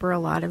can harbor a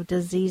lot of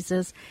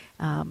diseases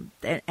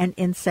and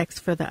insects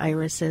for the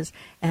irises,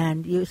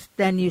 and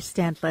you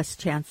stand less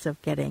chance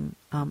of getting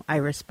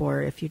iris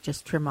borer if you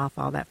just trim off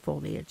all that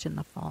foliage in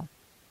the fall.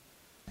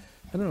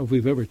 I don't know if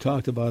we've ever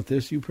talked about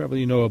this. You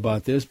probably know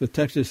about this, but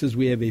Texas says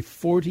we have a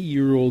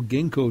 40-year-old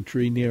ginkgo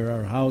tree near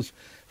our house.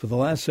 For the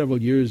last several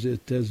years,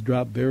 it has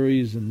dropped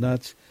berries and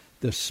nuts.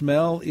 The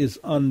smell is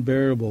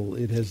unbearable.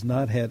 It has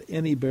not had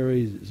any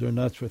berries or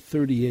nuts for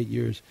 38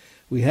 years.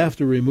 We have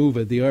to remove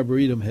it. The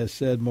Arboretum has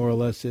said more or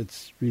less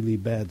it's really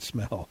bad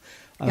smell.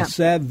 Yeah.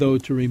 Sad, though,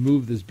 to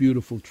remove this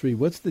beautiful tree.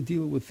 What's the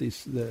deal with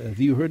this?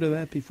 Have you heard of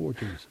that before,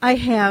 Teresa? I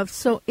have.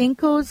 So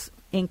ginkgos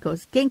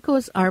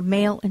are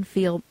male and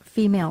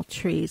female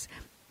trees.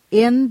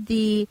 In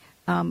the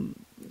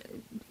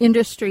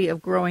industry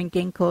of growing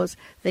ginkgos,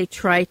 they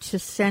try to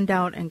send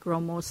out and grow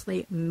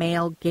mostly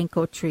male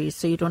ginkgo trees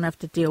so you don't have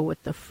to deal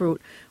with the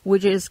fruit,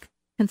 which is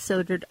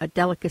considered a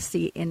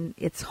delicacy in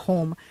its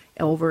home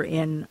over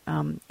in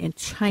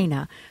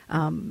China,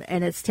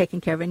 and it's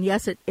taken care of. And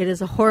yes, it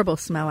is a horrible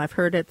smell. I've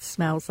heard it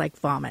smells like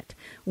vomit,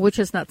 which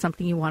is not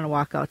something you want to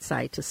walk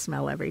outside to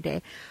smell every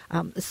day.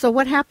 So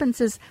what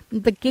happens is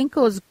the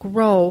ginkgos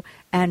grow,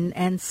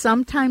 and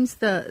sometimes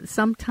they're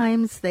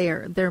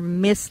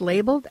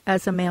mislabeled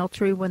as a male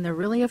tree when they're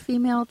really a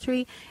female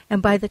tree.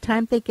 And by the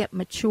time they get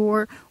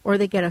mature or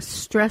they get a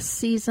stress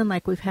season,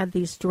 like we've had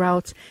these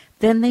droughts,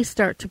 then they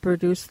start to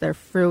produce their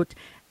fruit,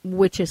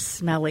 which is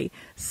smelly.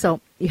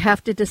 So you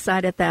have to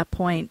decide at that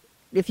point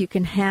if you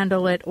can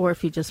handle it or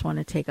if you just want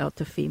to take out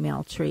the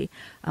female tree.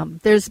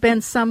 There's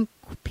been some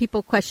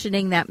people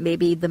questioning that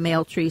maybe the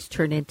male trees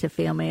turn into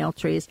female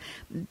trees.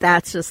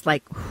 That's just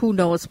like, who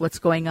knows what's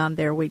going on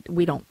there.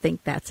 We don't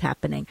think that's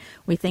happening.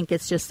 We think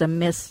it's just a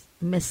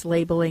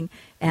mislabeling,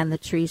 and the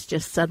trees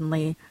just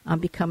suddenly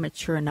become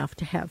mature enough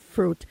to have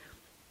fruit.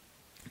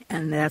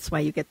 And that's why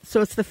you get,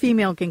 so it's the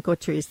female ginkgo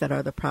trees that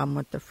are the problem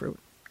with the fruit.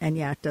 And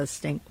yeah, it does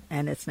stink,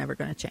 and it's never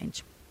going to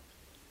change.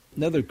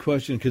 Another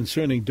question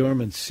concerning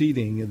dormant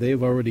seeding.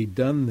 They've already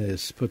done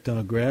this, put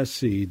down grass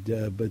seed,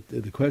 but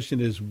the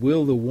question is,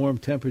 will the warm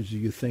temperature,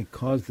 you think,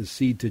 cause the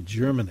seed to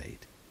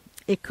germinate?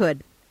 It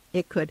could.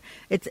 It could.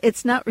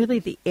 It's not really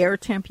the air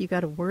temp you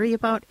got to worry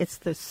about. It's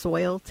the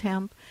soil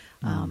temp.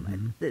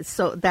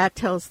 So that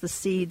tells the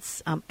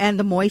seeds and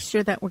the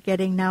moisture that we're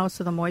getting now.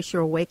 So the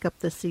moisture will wake up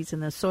the seeds,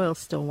 and the soil's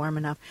still warm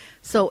enough.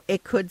 So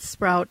it could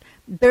sprout.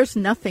 There's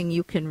nothing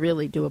you can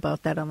really do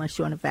about that unless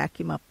you want to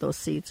vacuum up those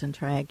seeds and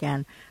try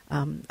again.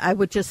 I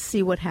would just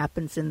see what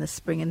happens in the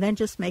spring, and then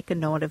just make a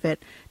note of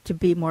it to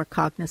be more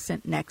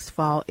cognizant next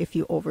fall if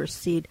you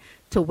overseed,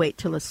 to wait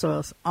till the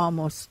soil's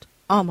almost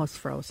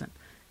frozen,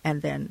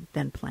 and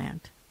then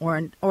plant.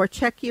 Or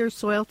check your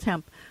soil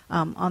temp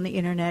on the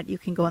internet. You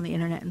can go on the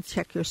internet and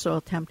check your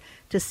soil temp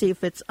to see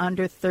if it's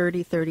under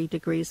 30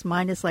 degrees.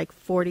 Mine is like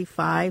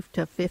 45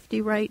 to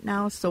 50 right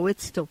now, so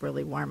it's still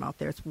really warm out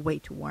there. It's way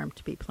too warm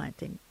to be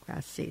planting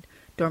grass seed,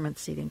 dormant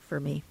seeding for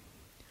me.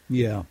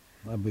 Yeah,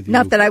 I'm with you.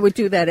 Not that I would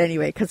do that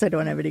anyway, because I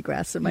don't have any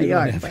grass in my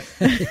yard.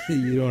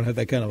 You don't have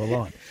that kind of a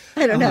lawn.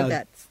 I don't have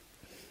that.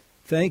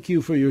 Thank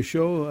you for your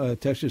show.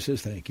 Texture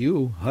says thank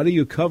you. How do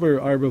you cover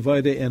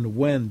arborvitae, and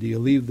when do you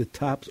leave the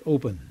tops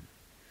open?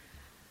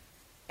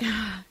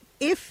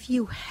 If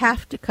you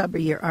have to cover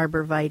your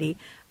arborvitae,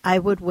 I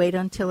would wait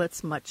until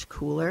it's much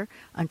cooler,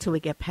 until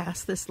we get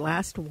past this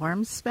last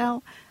warm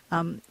spell.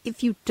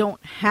 If you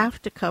don't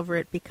have to cover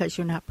it because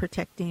you're not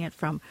protecting it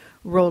from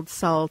road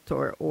salt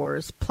or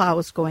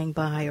plows going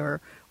by or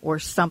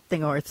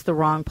something, or it's the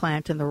wrong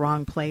plant in the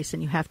wrong place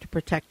and you have to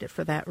protect it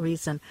for that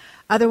reason.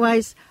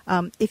 Otherwise,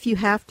 if you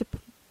have to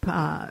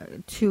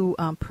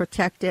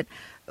protect it,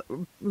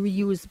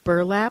 use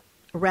burlap.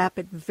 Wrap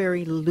it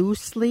very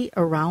loosely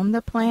around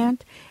the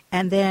plant,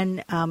 and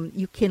then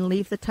you can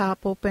leave the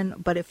top open.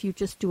 But if you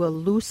just do a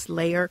loose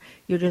layer,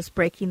 you're just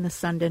breaking the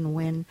sun and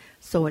wind,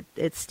 so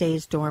it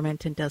stays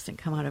dormant and doesn't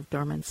come out of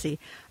dormancy.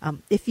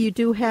 If you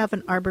do have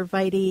an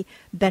arborvitae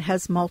that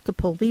has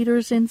multiple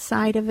leaders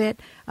inside of it,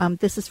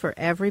 this is for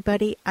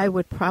everybody. I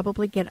would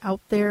probably get out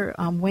there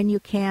when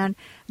you can,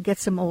 get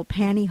some old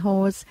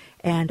pantyhose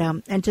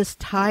and just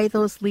tie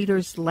those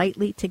leaders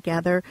lightly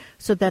together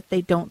so that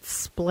they don't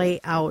splay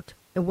out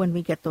when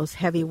we get those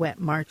heavy, wet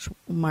March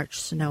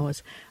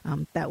snows.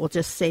 That will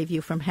just save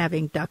you from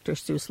having Dr.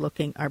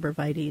 Seuss-looking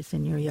arborvitaes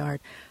in your yard.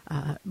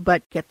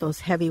 But get those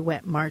heavy,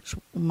 wet March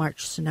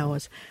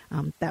snows.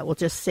 That will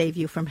just save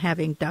you from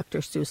having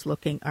Dr.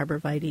 Seuss-looking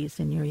arborvitaes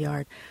in your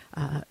yard.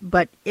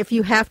 But if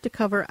you have to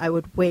cover, I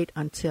would wait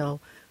until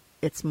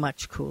it's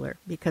much cooler,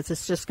 because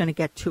it's just going to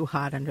get too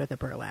hot under the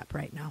burlap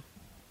right now.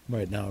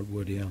 Right now it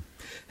would, yeah.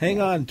 Hang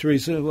on,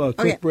 Teresa. Well,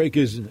 quick break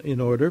is in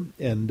order,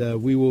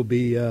 and we will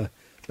be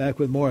back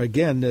with more.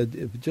 Again,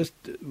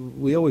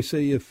 we always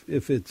say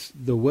if it's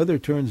the weather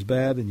turns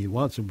bad and you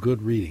want some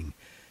good reading,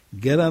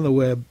 get on the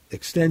web,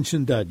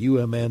 ext.umn.edu,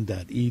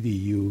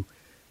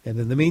 and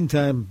in the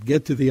meantime,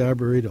 get to the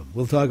Arboretum.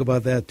 We'll talk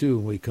about that, too,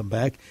 when we come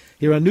back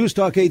here on News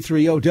Talk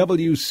 830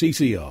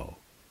 WCCO.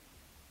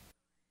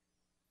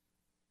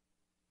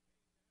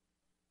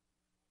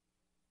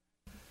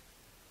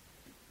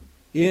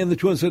 In the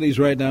Twin Cities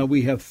right now,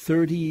 we have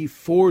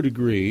 34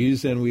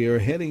 degrees, and we are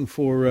heading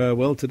for,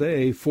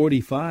 today,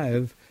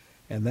 45.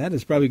 And that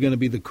is probably going to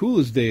be the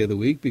coolest day of the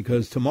week,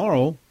 because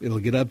tomorrow it'll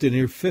get up to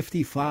near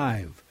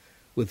 55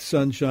 with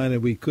sunshine,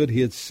 and we could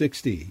hit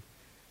 60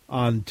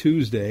 on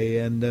Tuesday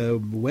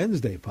and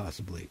Wednesday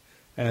possibly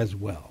as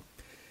well.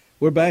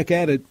 We're back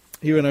at it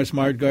here in our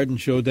Smart Garden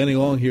Show. Denny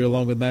Long here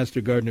along with Master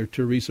Gardener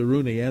Teresa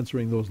Rooney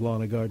answering those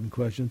lawn and garden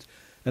questions.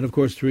 And, of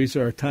course, Teresa,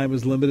 our time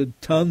is limited.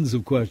 Tons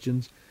of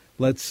questions.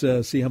 Let's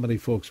see how many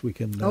folks we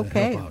can help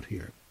out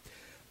here.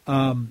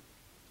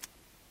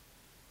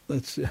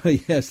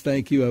 Yes,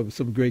 thank you. I have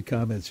some great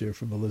comments here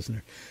from a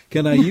listener.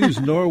 Can I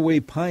use Norway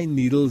pine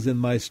needles in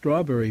my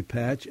strawberry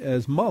patch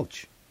as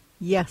mulch?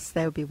 Yes,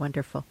 that would be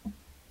wonderful.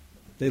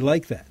 They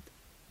like that.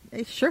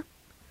 Sure.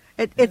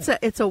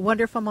 It's a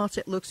wonderful mulch.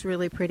 It looks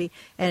really pretty,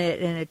 and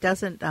it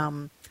doesn't.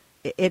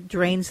 It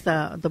drains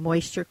the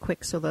moisture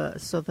quick, so the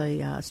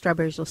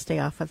strawberries will stay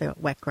off of the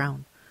wet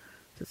ground.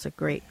 So it's a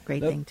great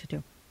thing to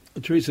do.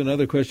 Teresa,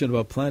 another question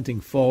about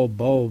planting fall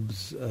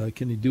bulbs.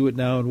 Can you do it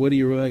now? And what do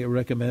you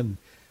recommend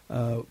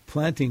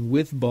planting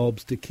with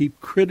bulbs to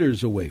keep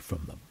critters away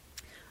from them?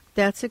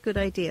 That's a good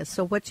idea.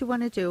 So what you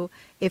want to do,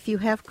 if you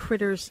have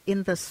critters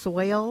in the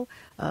soil,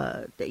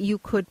 you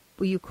could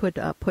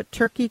put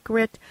turkey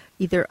grit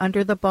either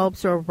under the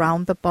bulbs or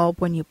around the bulb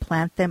when you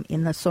plant them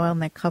in the soil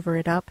and then cover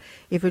it up.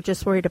 If you're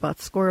just worried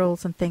about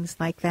squirrels and things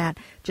like that,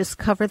 just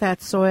cover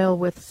that soil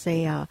with,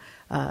 say, what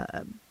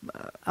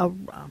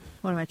am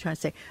I trying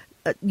to say?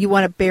 You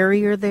want a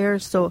barrier there,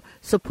 so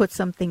put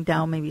something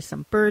down, maybe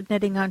some bird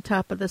netting on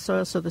top of the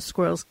soil so the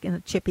squirrels and the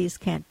chippies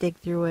can't dig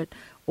through it,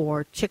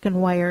 or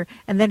chicken wire,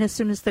 and then as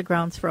soon as the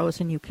ground's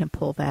frozen, you can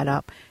pull that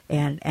up,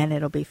 and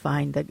it'll be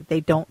fine. They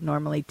don't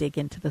normally dig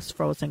into this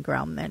frozen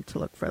ground then to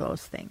look for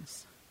those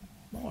things.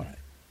 All right.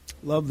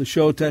 Love the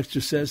show.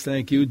 Texture says,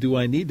 thank you. Do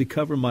I need to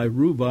cover my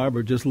rhubarb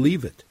or just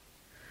leave it?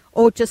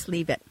 Oh, just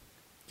leave it.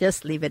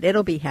 Just leave it.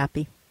 It'll be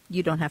happy.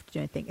 You don't have to do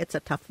anything. It's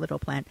a tough little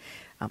plant.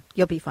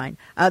 You'll be fine.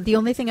 The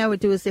only thing I would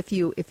do is if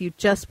you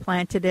just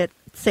planted it,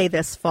 say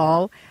this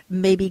fall,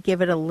 maybe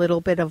give it a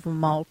little bit of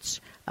mulch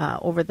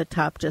over the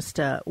top. Just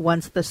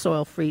once the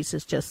soil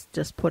freezes,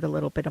 just put a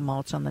little bit of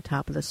mulch on the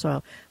top of the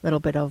soil, a little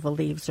bit of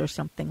leaves or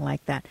something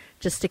like that,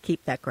 just to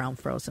keep that ground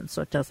frozen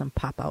so it doesn't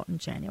pop out in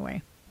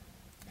January.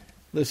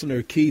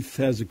 Listener Keith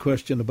has a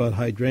question about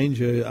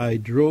hydrangea. I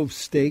drove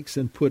stakes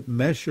and put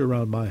mesh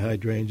around my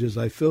hydrangeas.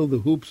 I filled the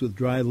hoops with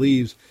dry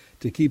leaves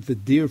to keep the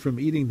deer from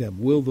eating them.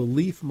 Will the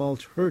leaf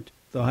mulch hurt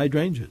the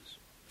hydrangeas?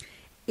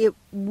 It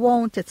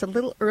won't. It's a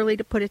little early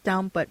to put it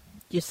down, but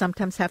you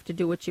sometimes have to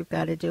do what you've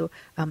got to do.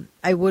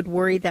 I would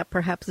worry that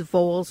perhaps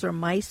voles or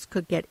mice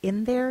could get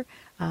in there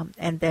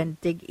and then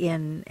dig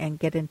in and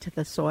get into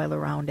the soil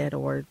around it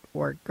or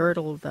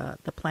girdle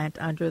the plant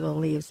under the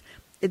leaves.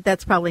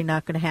 That's probably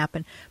not going to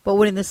happen. But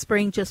when in the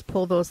spring, just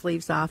pull those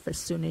leaves off as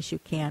soon as you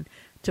can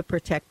to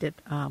protect it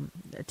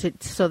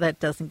so that it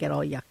doesn't get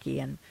all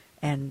yucky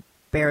and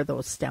bare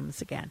those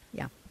stems again.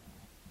 Yeah.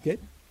 Okay.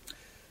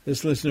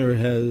 This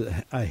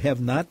listener I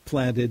have not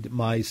planted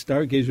my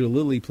stargazer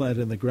lily plant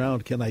in the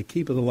ground. Can I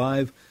keep it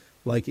alive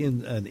like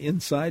in an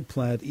inside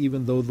plant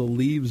even though the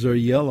leaves are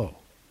yellow?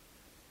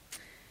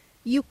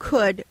 You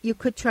could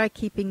try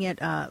keeping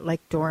it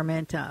like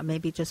dormant.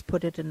 Maybe just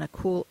put it in a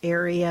cool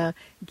area.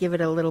 Give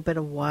it a little bit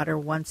of water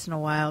once in a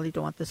while. You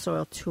don't want the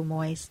soil too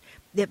moist.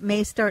 It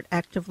may start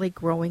actively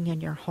growing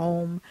in your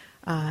home.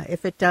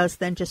 If it does,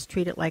 then just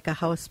treat it like a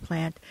house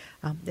plant.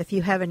 If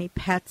you have any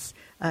pets,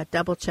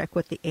 double check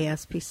with the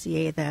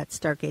ASPCA that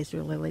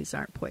stargazer lilies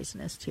aren't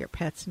poisonous to your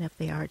pets, and if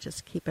they are,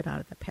 just keep it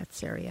out of the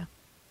pets area.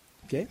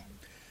 Okay.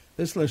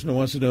 This listener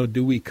wants to know,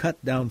 do we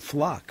cut down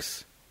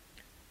phlox?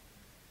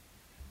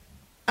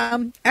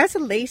 As a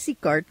lazy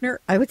gardener,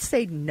 I would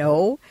say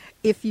no.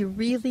 If you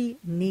really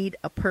need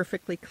a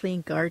perfectly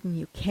clean garden,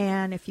 you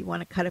can. If you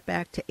want to cut it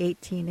back to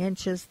 18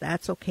 inches,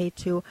 that's okay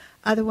too.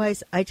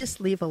 Otherwise, I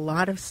just leave a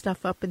lot of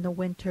stuff up in the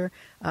winter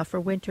for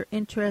winter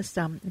interest,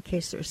 in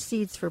case there's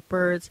seeds for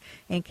birds,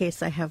 in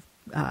case I have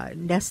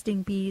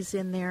nesting bees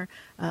in there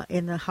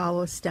in the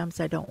hollow stems.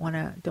 I don't want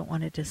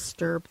to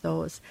disturb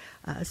those.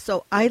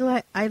 So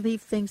I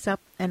leave things up,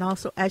 and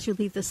also as you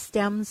leave the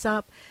stems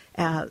up,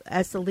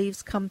 as the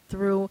leaves come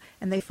through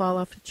and they fall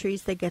off the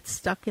trees, they get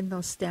stuck in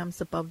those stems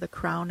above the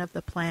crown of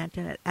the plant,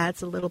 and it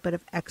adds a little bit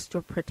of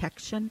extra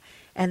protection.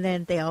 And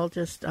then they all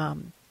just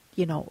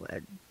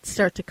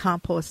start to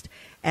compost,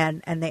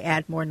 and they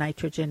add more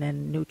nitrogen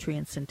and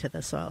nutrients into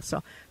the soil.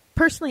 So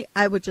personally,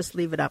 I would just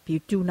leave it up. You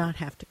do not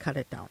have to cut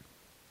it down.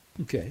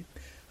 Okay.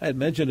 I had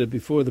mentioned it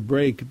before the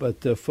break,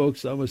 but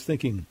folks, I was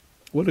thinking,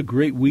 what a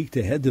great week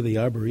to head to the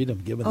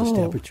Arboretum given this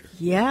temperature.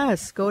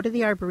 Yes, go to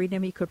the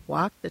Arboretum. You could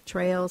walk the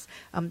trails.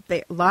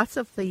 Lots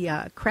of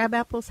the crab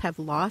apples have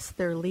lost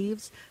their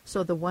leaves,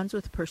 so the ones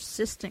with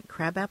persistent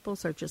crab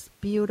apples are just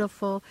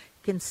beautiful.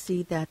 You can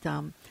see that.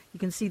 You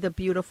can see the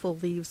beautiful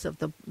leaves of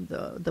the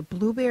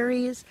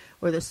blueberries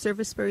or the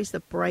serviceberries,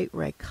 the bright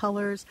red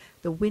colors.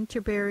 The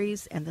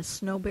winterberries and the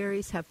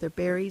snowberries have their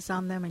berries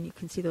on them, and you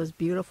can see those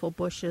beautiful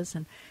bushes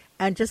and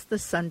just the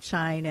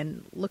sunshine.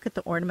 And look at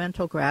the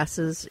ornamental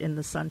grasses in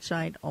the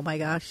sunshine. Oh my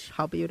gosh,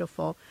 how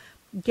beautiful!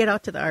 Get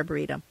out to the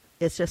Arboretum.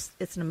 It's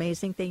an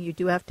amazing thing. You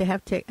do have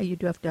to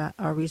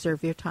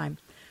reserve your time,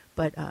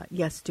 but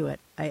yes, do it.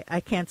 I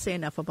can't say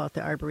enough about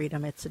the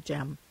Arboretum. It's a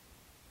gem.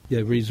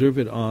 Yeah, reserve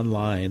it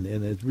online,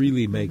 and it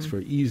really makes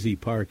for easy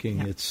parking.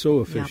 Yep. It's so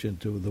efficient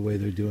to the way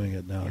they're doing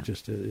it now. Yep.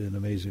 Just an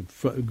amazing,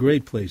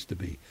 great place to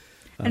be.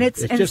 And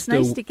it's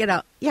nice to get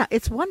out. Yeah,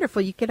 it's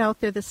wonderful. You get out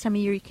there this time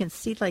of year, you can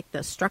see like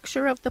the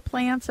structure of the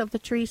plants, of the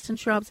trees and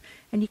shrubs,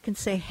 and you can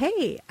say,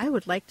 hey, I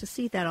would like to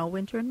see that all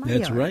winter in my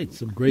yard. That's right.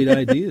 Some great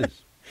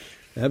ideas.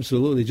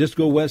 Absolutely. Just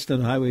go west on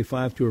Highway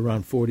 5 to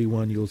around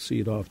 41. You'll see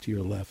it off to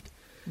your left.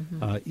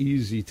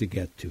 Easy to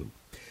get to.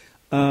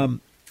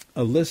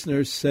 A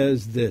listener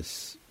says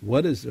this.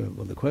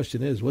 The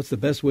question is, what's the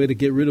best way to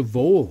get rid of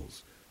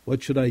voles?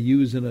 What should I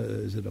use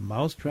is it a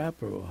mouse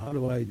trap, or how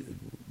do I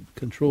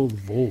control the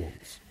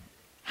voles?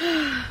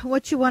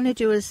 What you want to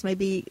do is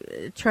maybe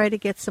try to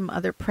get some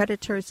other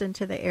predators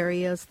into the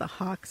areas, the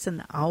hawks and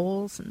the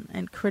owls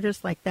and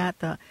critters like that.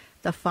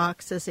 The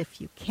foxes, if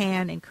you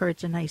can,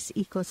 encourage a nice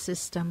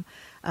ecosystem.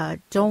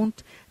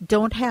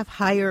 Don't have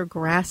higher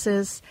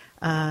grasses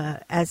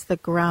as the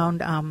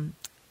ground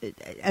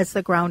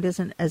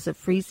isn't as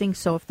freezing.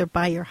 So if they're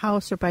by your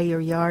house or by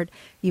your yard,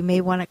 you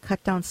may want to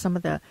cut down some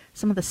of the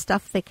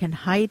stuff they can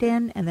hide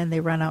in, and then they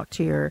run out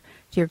to your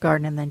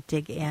garden and then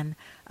dig in.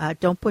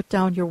 Don't put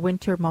down your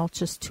winter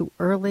mulches too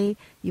early.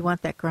 You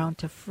want that ground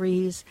to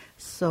freeze.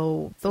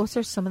 So those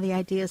are some of the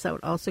ideas. I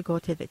would also go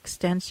to the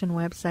extension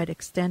website,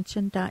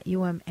 ext.umn.edu,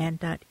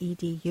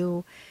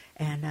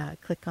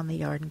 and click on the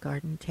Yard and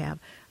Garden tab.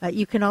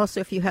 You can also,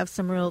 if you have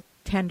some real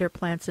tender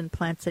plants and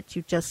plants that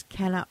you just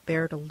cannot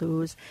bear to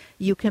lose,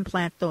 you can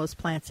plant those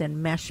plants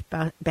in mesh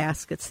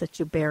baskets that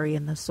you bury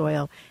in the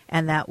soil,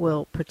 and that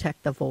will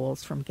protect the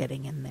voles from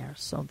getting in there.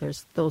 So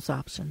there's those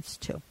options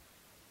too.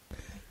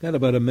 Got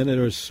about a minute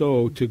or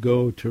so to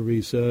go,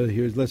 Teresa.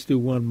 Let's do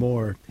one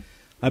more.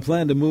 I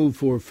plan to move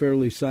for a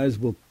fairly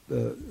sizable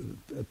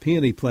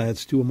peony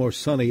plants to a more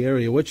sunny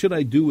area. What should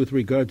I do with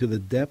regard to the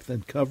depth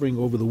and covering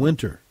over the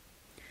winter?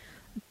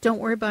 Don't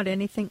worry about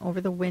anything over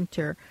the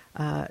winter.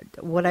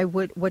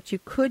 What you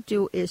could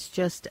do is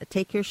just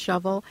take your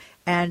shovel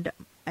and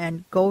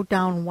go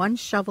down one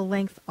shovel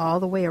length all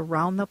the way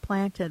around the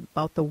plant at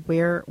about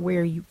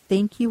where you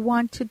think you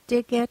want to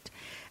dig it,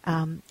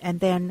 and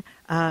then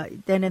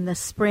in the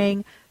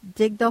spring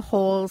dig the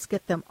holes,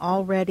 get them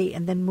all ready,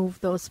 and then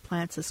move those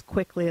plants as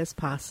quickly as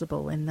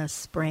possible in the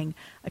spring.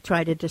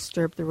 Try to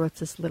disturb the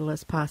roots as little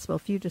as possible.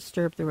 If you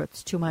disturb the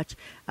roots too much,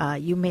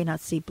 you may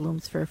not see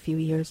blooms for a few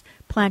years.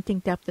 Planting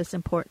depth is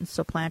important,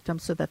 so plant them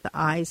so that the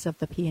eyes of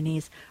the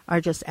peonies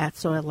are just at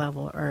soil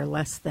level or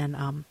less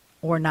than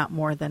or not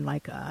more than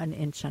like an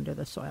inch under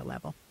the soil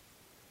level.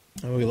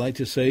 We like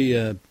to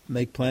say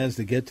make plans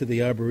to get to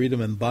the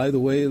Arboretum. And by the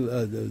way,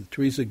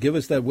 Teresa, give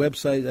us that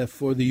website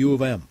for the U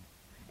of M.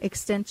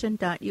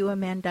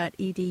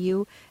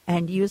 ext.umn.edu,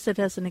 and use it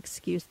as an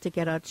excuse to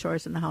get out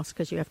chores in the house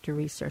because you have to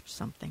research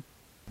something.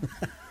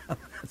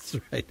 That's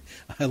right.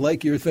 I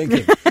like your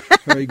thinking.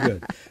 Very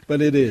good.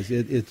 But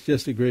it's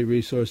just a great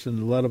resource,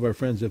 and a lot of our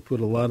friends have put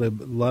a lot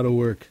of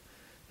work.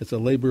 It's a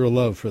labor of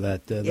love for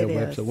that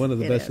website. One of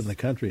the best in the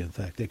country, in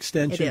fact.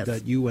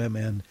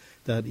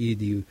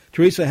 Extension.umn.edu.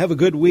 Teresa, have a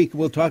good week.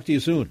 We'll talk to you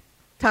soon.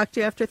 Talk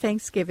to you after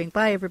Thanksgiving.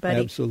 Bye, everybody.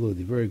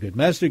 Absolutely. Very good.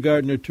 Master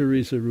Gardener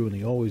Teresa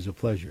Rooney, always a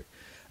pleasure.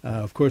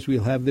 Of course,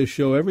 we'll have this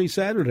show every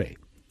Saturday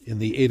in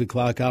the 8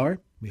 o'clock hour.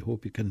 We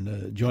hope you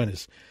can join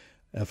us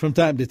from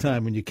time to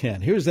time when you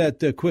can. Here's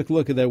that quick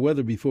look at that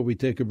weather before we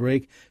take a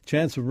break.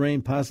 Chance of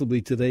rain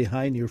possibly today,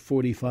 high near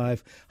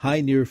 45,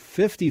 high near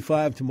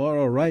 55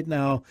 tomorrow. Right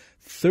now,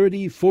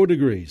 34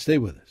 degrees. Stay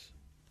with us.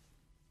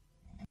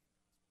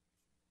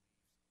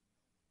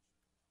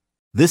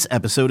 This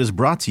episode is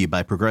brought to you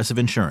by Progressive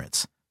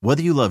Insurance.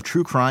 Whether you love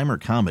true crime or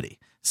comedy,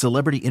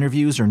 celebrity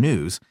interviews or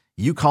news,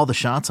 you call the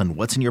shots on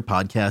what's in your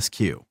podcast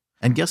queue.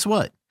 And guess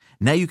what?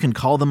 Now you can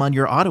call them on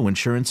your auto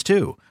insurance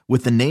too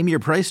with the Name Your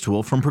Price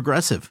tool from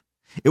Progressive.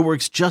 It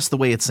works just the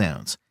way it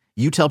sounds.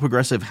 You tell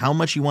Progressive how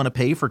much you want to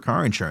pay for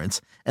car insurance,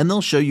 and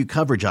they'll show you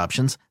coverage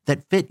options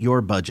that fit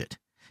your budget.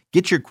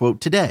 Get your quote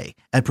today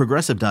at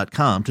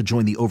Progressive.com to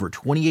join the over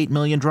 28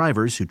 million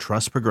drivers who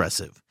trust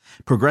Progressive.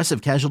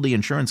 Progressive Casualty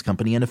Insurance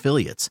Company and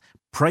Affiliates.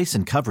 Price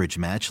and coverage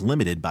match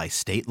limited by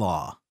state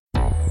law.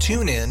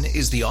 TuneIn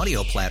is the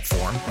audio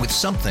platform with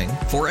something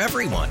for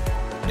everyone.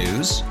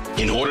 News.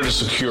 In order to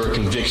secure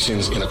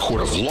convictions in a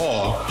court of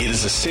law, it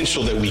is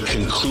essential that we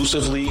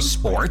conclusively.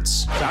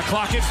 Sports. Shot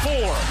clock at 4.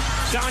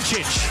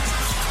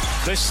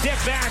 Doncic. The step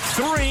back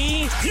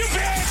 3. You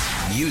bet.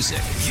 Music.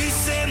 You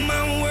set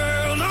my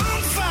world on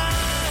fire.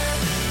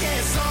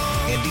 Yes,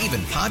 and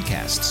even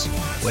podcasts.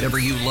 Whatever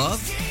you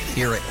love,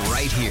 hear it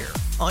right here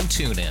on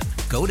TuneIn.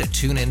 Go to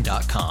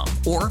TuneIn.com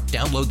or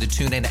download the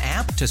TuneIn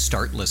app to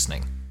start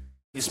listening.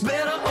 It's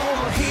better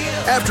over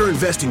here. After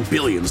investing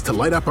billions to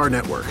light up our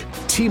network,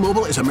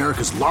 T-Mobile is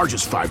America's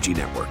largest 5G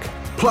network.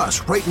 Plus,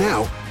 right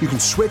now, you can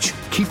switch,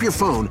 keep your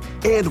phone,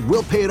 and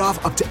we'll pay it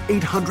off up to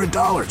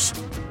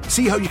 $800.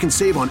 See how you can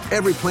save on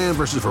every plan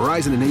versus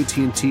Verizon and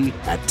AT&T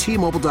at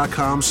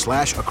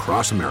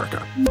T-Mobile.com/across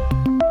America.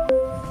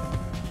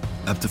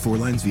 Up to 4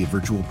 lines via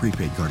virtual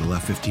prepaid card. Allow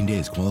 15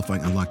 days.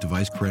 Qualifying unlocked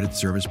device credit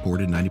service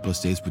ported 90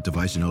 plus days with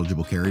device and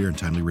eligible carrier and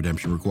timely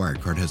redemption required.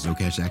 Card has no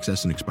cash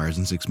access and expires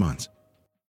in 6 months.